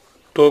 +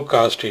 2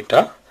 cos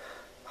θ.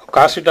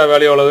 cos θ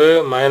வேல்யூ எவ்வளவு?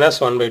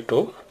 -1/2.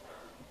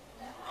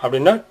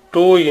 அப்படின்னா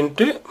 2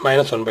 ×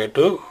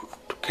 -1/2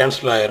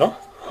 கேன்சல் ஆயிரும்.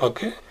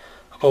 ஓகே,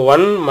 அப்போ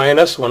 1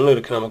 - 1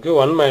 இருக்குது நமக்கு.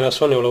 1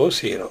 - 1 எவ்வளவு?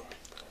 0.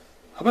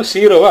 அப்போ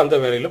 0வை அந்த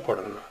வேலையில்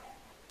போடணும்.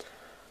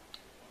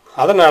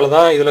 அதனால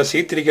தான் இதில்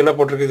C3க்கு என்ன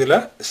போட்டிருக்கு? இதில்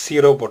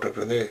 0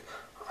 போட்டிருக்குது.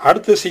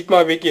 அடுத்து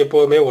σVக்கு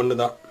எப்போதுமே 1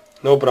 தான்,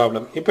 நோ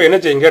ப்ராப்ளம். இப்போ என்ன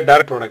செய்யுங்க?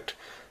 டைரக்ட் ப்ராடக்ட்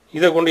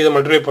இதை கொண்டு இதை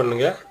மல்டிப்ளை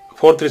பண்ணுங்க.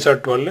 4 3 are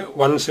 12,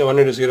 1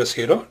 × 0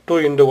 0, 2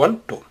 × 1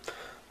 2.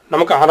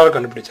 நமக்கு ஆர்டர்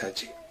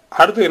கண்டுபிடிச்சாச்சு.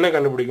 அடுத்து என்ன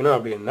கண்டுபிடிக்கணும்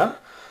அப்படின்னா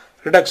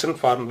ரிடக்ஷன்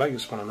ஃபார்முலா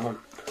யூஸ் பண்ணணும்.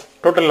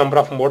 டோட்டல் நம்பர்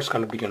ஆஃப் மோட்ஸ்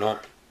கண்டுபிடிக்கணும்.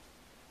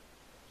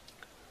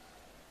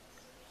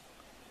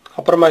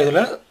 அப்புறமா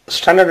இதில்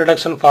ஸ்டாண்டர்ட்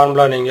ரிடக்ஷன்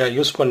ஃபார்முலா நீங்கள்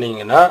யூஸ்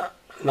பண்ணீங்கன்னா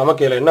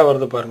நமக்கு இதில் என்ன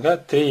வருது பாருங்கள்?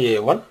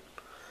 3A1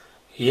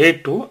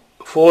 A2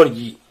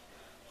 4E.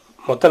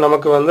 மொத்தம்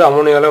நமக்கு வந்து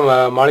அமோனியாவில்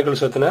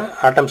மாலிகுல்ஸ் எத்தனை?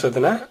 ஆட்டம்ஸ்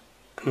எத்தனை?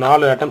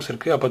 4 ஆட்டம்ஸ்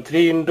இருக்குது. அப்போ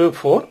 3 ×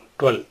 4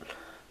 12.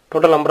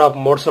 டோட்டல் நம்பர் ஆஃப்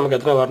மோட்ஸ் நமக்கு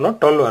எத்தனை வரணும்?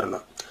 12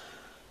 வரணும்.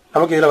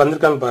 நமக்கு இதில்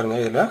வந்திருக்கான்னு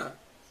பாருங்கள். இதில்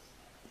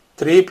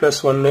 3 +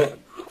 1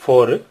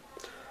 4.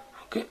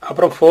 ஓகே,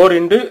 அப்புறம்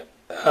 4 ×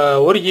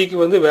 ஒரு ஈக்கு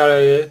வந்து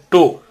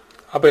 2.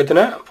 அப்போ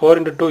எத்தனை?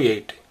 4 × 2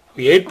 8.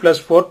 8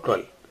 + 4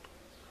 12.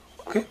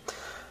 ஓகே,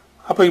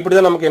 அப்போ இப்படி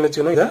தான் நமக்கு என்ன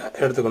செய்யணும்? இதை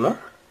எடுத்துக்கணும்.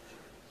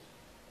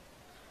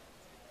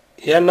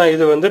 ஏன்னா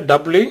இது வந்து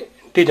டபுள்லி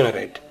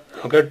டீஜெனரேட்.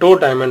 Okay, 2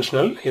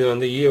 dimensional. இது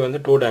வந்து E வந்து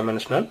 2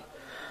 dimensional.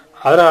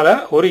 அதனால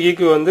ஒரு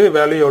ஈக்கு வந்து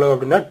வேல்யூ எவ்வளோ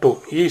அப்படின்னா 2.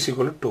 E is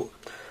equal to 2.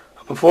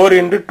 அப்போ 4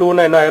 ×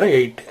 2 என்ன ஆயிரும்?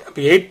 8. அப்போ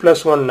 8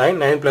 + 1 9,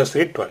 9 +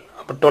 3 12.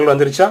 அப்போ 12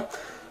 வந்துருச்சா?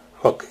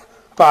 ஓகே,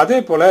 அப்போ அதே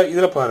போல்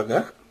இதில் பாருங்க,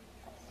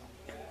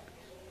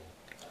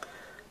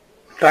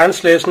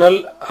 டிரான்ஸ்லேஷனல்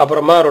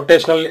அப்புறமா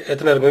ரொட்டேஷனல்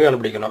எத்தனை இருக்குன்னு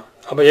கண்டுபிடிக்கணும்.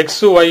 அப்போ X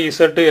Y Z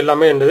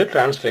எல்லாமே என்னது?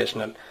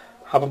 டிரான்ஸ்லேஷனல்.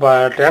 அப்போ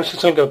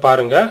டிரான்ஸ்லேஷனுக்கு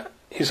பாருங்க,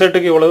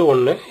 இசட்டுக்கு இவ்வளவு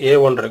 1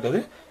 A1 இருக்குது,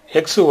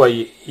 X Y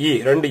E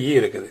 2 E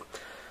இருக்குது.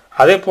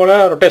 அதே போல்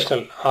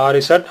ரொட்டேஷனல்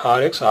RZ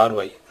RX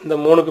RY இந்த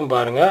மூணுக்கும்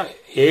பாருங்க,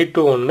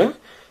 A2 1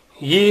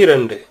 E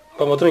 2.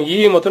 இப்போ மொத்தம் E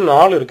மொத்தம்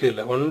 4 இருக்குது.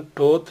 இல்லை 1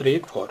 2 3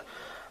 4.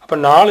 அப்போ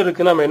 4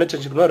 இருக்குன்னு நம்ம என்ன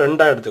செஞ்சுக்கணும்?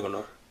 2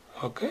 எடுத்துக்கணும்.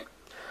 ஓகே,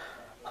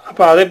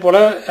 அப்போ அதே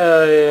போல்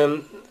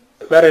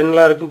வேறு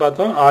என்னெல்லாம் இருக்குன்னு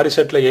பார்த்தோம்.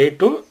 RZல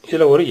A2,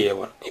 இதில் ஒரு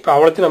A1. இப்போ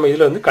அவ்வளோத்தையும் நம்ம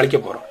இதில் வந்து கழிக்க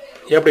போகிறோம்.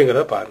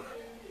 எப்படிங்கிறத பாருங்கள்.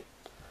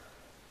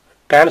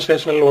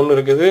 டிரான்ஸ்லேஷனல் 1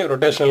 இருக்குது,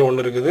 ரொட்டேஷனல்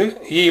 1 இருக்குது,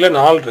 ஈல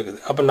 4 இருக்குது.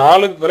 அப்போ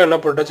 4க்கு பிறகு என்ன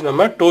போட்டாச்சு?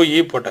 நம்ம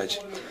 2E போட்டாச்சு.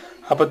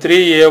 அப்போ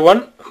 3A1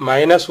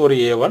 - ஒரு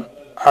A1.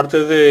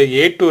 அடுத்தது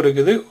A2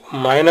 இருக்குது,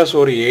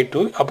 -ஒரு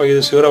A2. அப்போ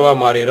இது 0வா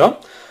மாறிடும்.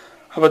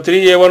 அப்போ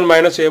 3A1 -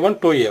 A1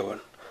 2A1.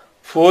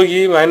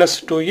 4E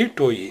 - 2E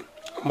 2E.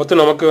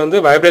 மொத்தம் நமக்கு வந்து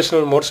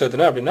வைப்ரேஷனல் மோட்ஸ்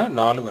எத்தனை அப்படின்னா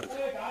 4 வருது.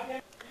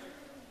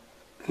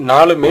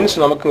 4 மீன்ஸ்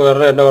நமக்கு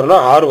வர என்ன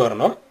வரணும்? 6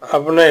 வரணும்.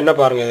 அப்படின்னா என்ன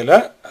பாருங்கள்,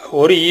 இதில்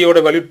ஒரு ஈயோட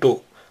வேல்யூ 2.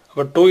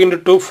 அப்போ 2 ×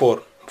 2 4,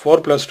 4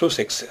 + 2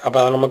 6. அப்போ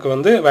நமக்கு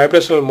வந்து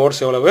வைப்ரேஷனல்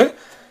மோட்ஸ் எவ்வளவு?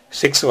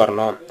 6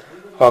 வரணும்.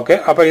 ஓகே,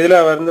 அப்போ இதில்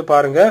வந்து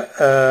பாருங்கள்,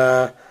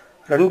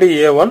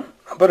 2A1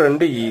 அப்புறம்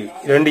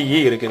 2E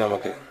இருக்குது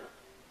நமக்கு.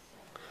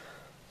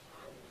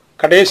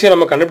 கடைசியாக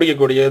நம்ம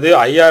கண்டுபிடிக்கக்கூடியது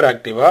IR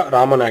ஆக்டிவா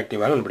ராமன்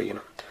ஆக்டிவான்னு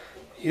கண்டுபிடிக்கணும்.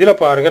 இதில்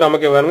பாருங்கள்,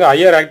 நமக்கு பாருங்கள்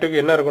IR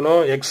ஆக்டிவ்க்கு என்ன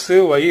இருக்கணும்? X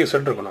Y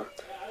Z இருக்கணும்.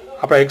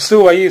 அப்போ X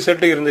Y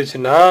Z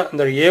இருந்துச்சுன்னா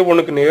இந்த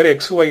A1க்கு நேர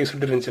X Y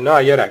Z இருந்துச்சுன்னா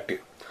IR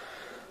ஆக்டிவ்.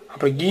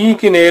 அப்புறம்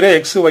ஈக்கு நேர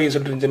X Y Z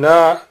இருந்துச்சுன்னா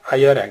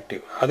IR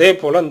ஆக்டிவ். அதே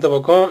போல் இந்த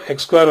பக்கம்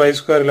X2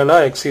 Y2 இல்லைன்னா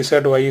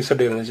XZ YZ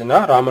இருந்துச்சுன்னா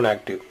ராமன்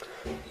ஆக்டிவ்.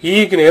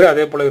 ஈக்கு நேர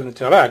அதே போல்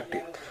இருந்துச்சுனாலும்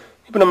ஆக்டிவ்.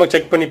 இப்போ நம்ம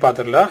செக் பண்ணி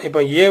பார்த்துடலாம். இப்போ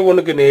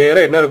A1க்கு நேர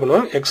என்ன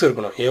இருக்கணும்? X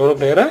இருக்கணும்.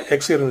 A1க்கு நேர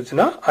X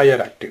இருந்துச்சுன்னா IR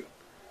ஆக்டிவ்.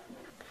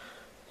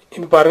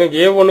 இப்போ பாருங்கள்,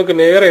 A1க்கு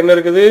நேர என்ன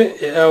இருக்குது?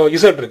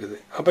 Z இருக்குது.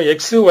 அப்போ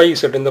X Y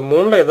Z இந்த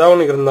மூணில் ஏதாவது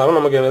ஒன்று இருந்தாலும்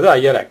நமக்கு என்னது?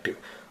 IR active.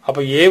 அப்போ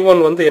A1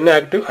 வந்து என்ன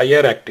ஆக்டிவ்?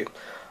 IR active.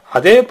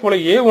 அதே போல்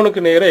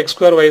A1க்கு நேர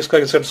X2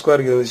 Y2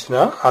 Z2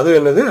 இருந்துச்சுன்னா அது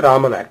என்னது?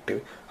 ராமன் ஆக்டிவ்.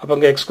 அப்போ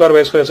இங்கே X2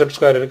 Y2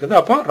 Z2 இருக்குது.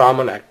 அப்போ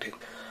ராமன் ஆக்டிவ்.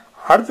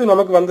 அடுத்து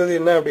நமக்கு வந்தது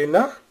என்ன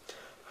அப்படின்னா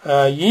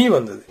E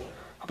வந்தது.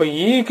 அப்போ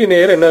ஈக்கு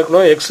நேர் என்ன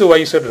இருக்கணும், எக்ஸ்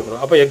ஒய் செட்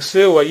இருக்கணும். அப்போ எக்ஸ்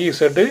ஒய்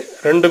செட்டு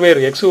ரெண்டுமே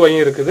இருக்குது, எக்ஸ்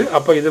ஒய்யும் இருக்குது.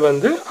 அப்போ இது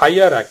வந்து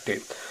ஐஆர்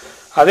ஆக்டிவ்.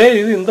 அதே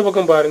இது இந்த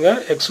பக்கம் பாருங்கள்,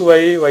 எக்ஸ்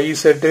ஒய்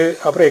செட்டு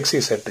அப்புறம் எக்ஸி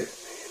செட்டு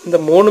இந்த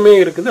மூணுமே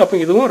இருக்குது. அப்போ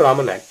இதுவும்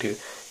ராமன் ஆக்டிவ்.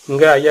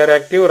 இங்கே ஐஆர்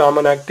ஆக்டிவ்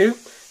ராமன் ஆக்டிவ்,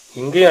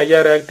 இங்கேயும்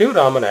ஐஆர் ஆக்டிவ்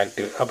ராமன்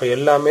ஆக்டிவ். அப்போ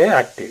எல்லாமே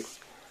ஆக்டிவ்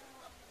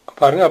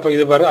பாருங்கள். அப்போ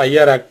இது பாருங்கள்,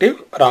 IR active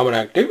Raman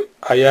active,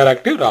 IR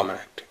active Raman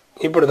active.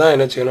 இப்படி தான்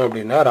என்ன செய்யணும்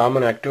அப்படின்னா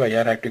ராமன் ஆக்டிவ்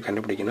ஐஆர் ஆக்டிவ்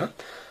கண்டுபிடிக்கணும்.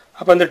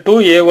 அப்போ அந்த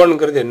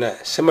 2A1ங்கிறது என்ன,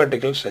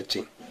 சிமெட்ரிக்கல்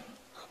ஸ்ட்ரெச்சிங்.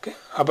 ஓகே,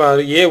 அப்போ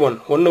அது A1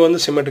 ஒன்று வந்து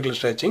சிமெட்ரிக்கல்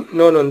ஸ்ட்ரெச்சிங்,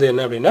 இன்னொன்று வந்து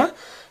என்ன அப்படின்னா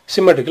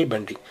சிமெட்ரிக்கல்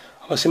பெண்டிங்.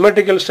 அப்போ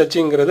சிமெட்ரிக்கல்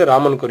ஸ்ட்ரெச்சிங்கிறது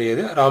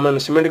ராமனுக்குரியது. ராமன்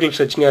சிமெட்ரிக்கல்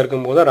ஸ்ட்ரெச்சிங்காக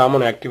இருக்கும்போது தான்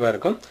ராமன் ஆக்டிவாக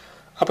இருக்கும்.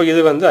 அப்போ இது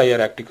வந்து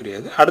ஐஆர்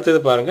ஆக்டிவ்க்குரியது. அடுத்தது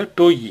பாருங்கள்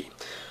 2E,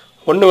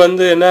 ஒன்று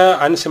வந்து என்ன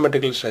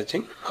அன்சிமெட்ரிக்கல்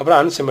ஸ்ட்ரெச்சிங், அப்புறம்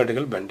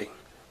அன்சிமெட்ரிக்கல் பெண்டிங்.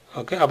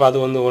 ஓகே, அப்போ அது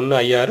வந்து ஒன்று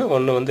ஐஆர்,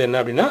 ஒன்று வந்து என்ன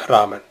அப்படின்னா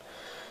ராமன்.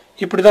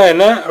 இப்படி தான்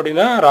என்ன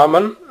அப்படின்னா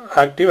ராமன்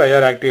ஆக்டிவ்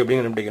ஐஆர் ஆக்டிவ்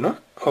அப்படின்னு கண்டுபிடிக்கணும்.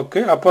 ஓகே,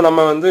 அப்போ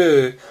நம்ம வந்து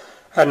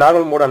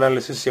நார்மல் மோட்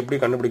அனாலிசிஸ் எப்படி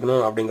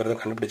கண்டுபிடிக்கணும் அப்படிங்கிறத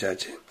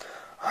கண்டுபிடிச்சாச்சு.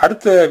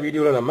 அடுத்த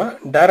வீடியோவில் நம்ம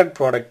டைரக்ட்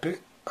ப்ராடக்ட்டு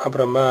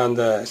அப்புறமா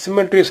அந்த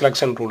சிமெட்ரி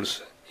செலெக்ஷன் ரூல்ஸ்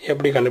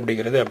எப்படி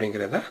கண்டுபிடிக்கிறது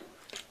அப்படிங்கிறத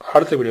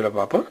அடுத்த வீடியோவில்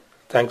பார்ப்போம்.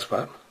 தேங்க்ஸ்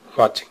ஃபார்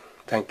வாட்சிங்.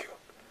 தேங்க்யூ.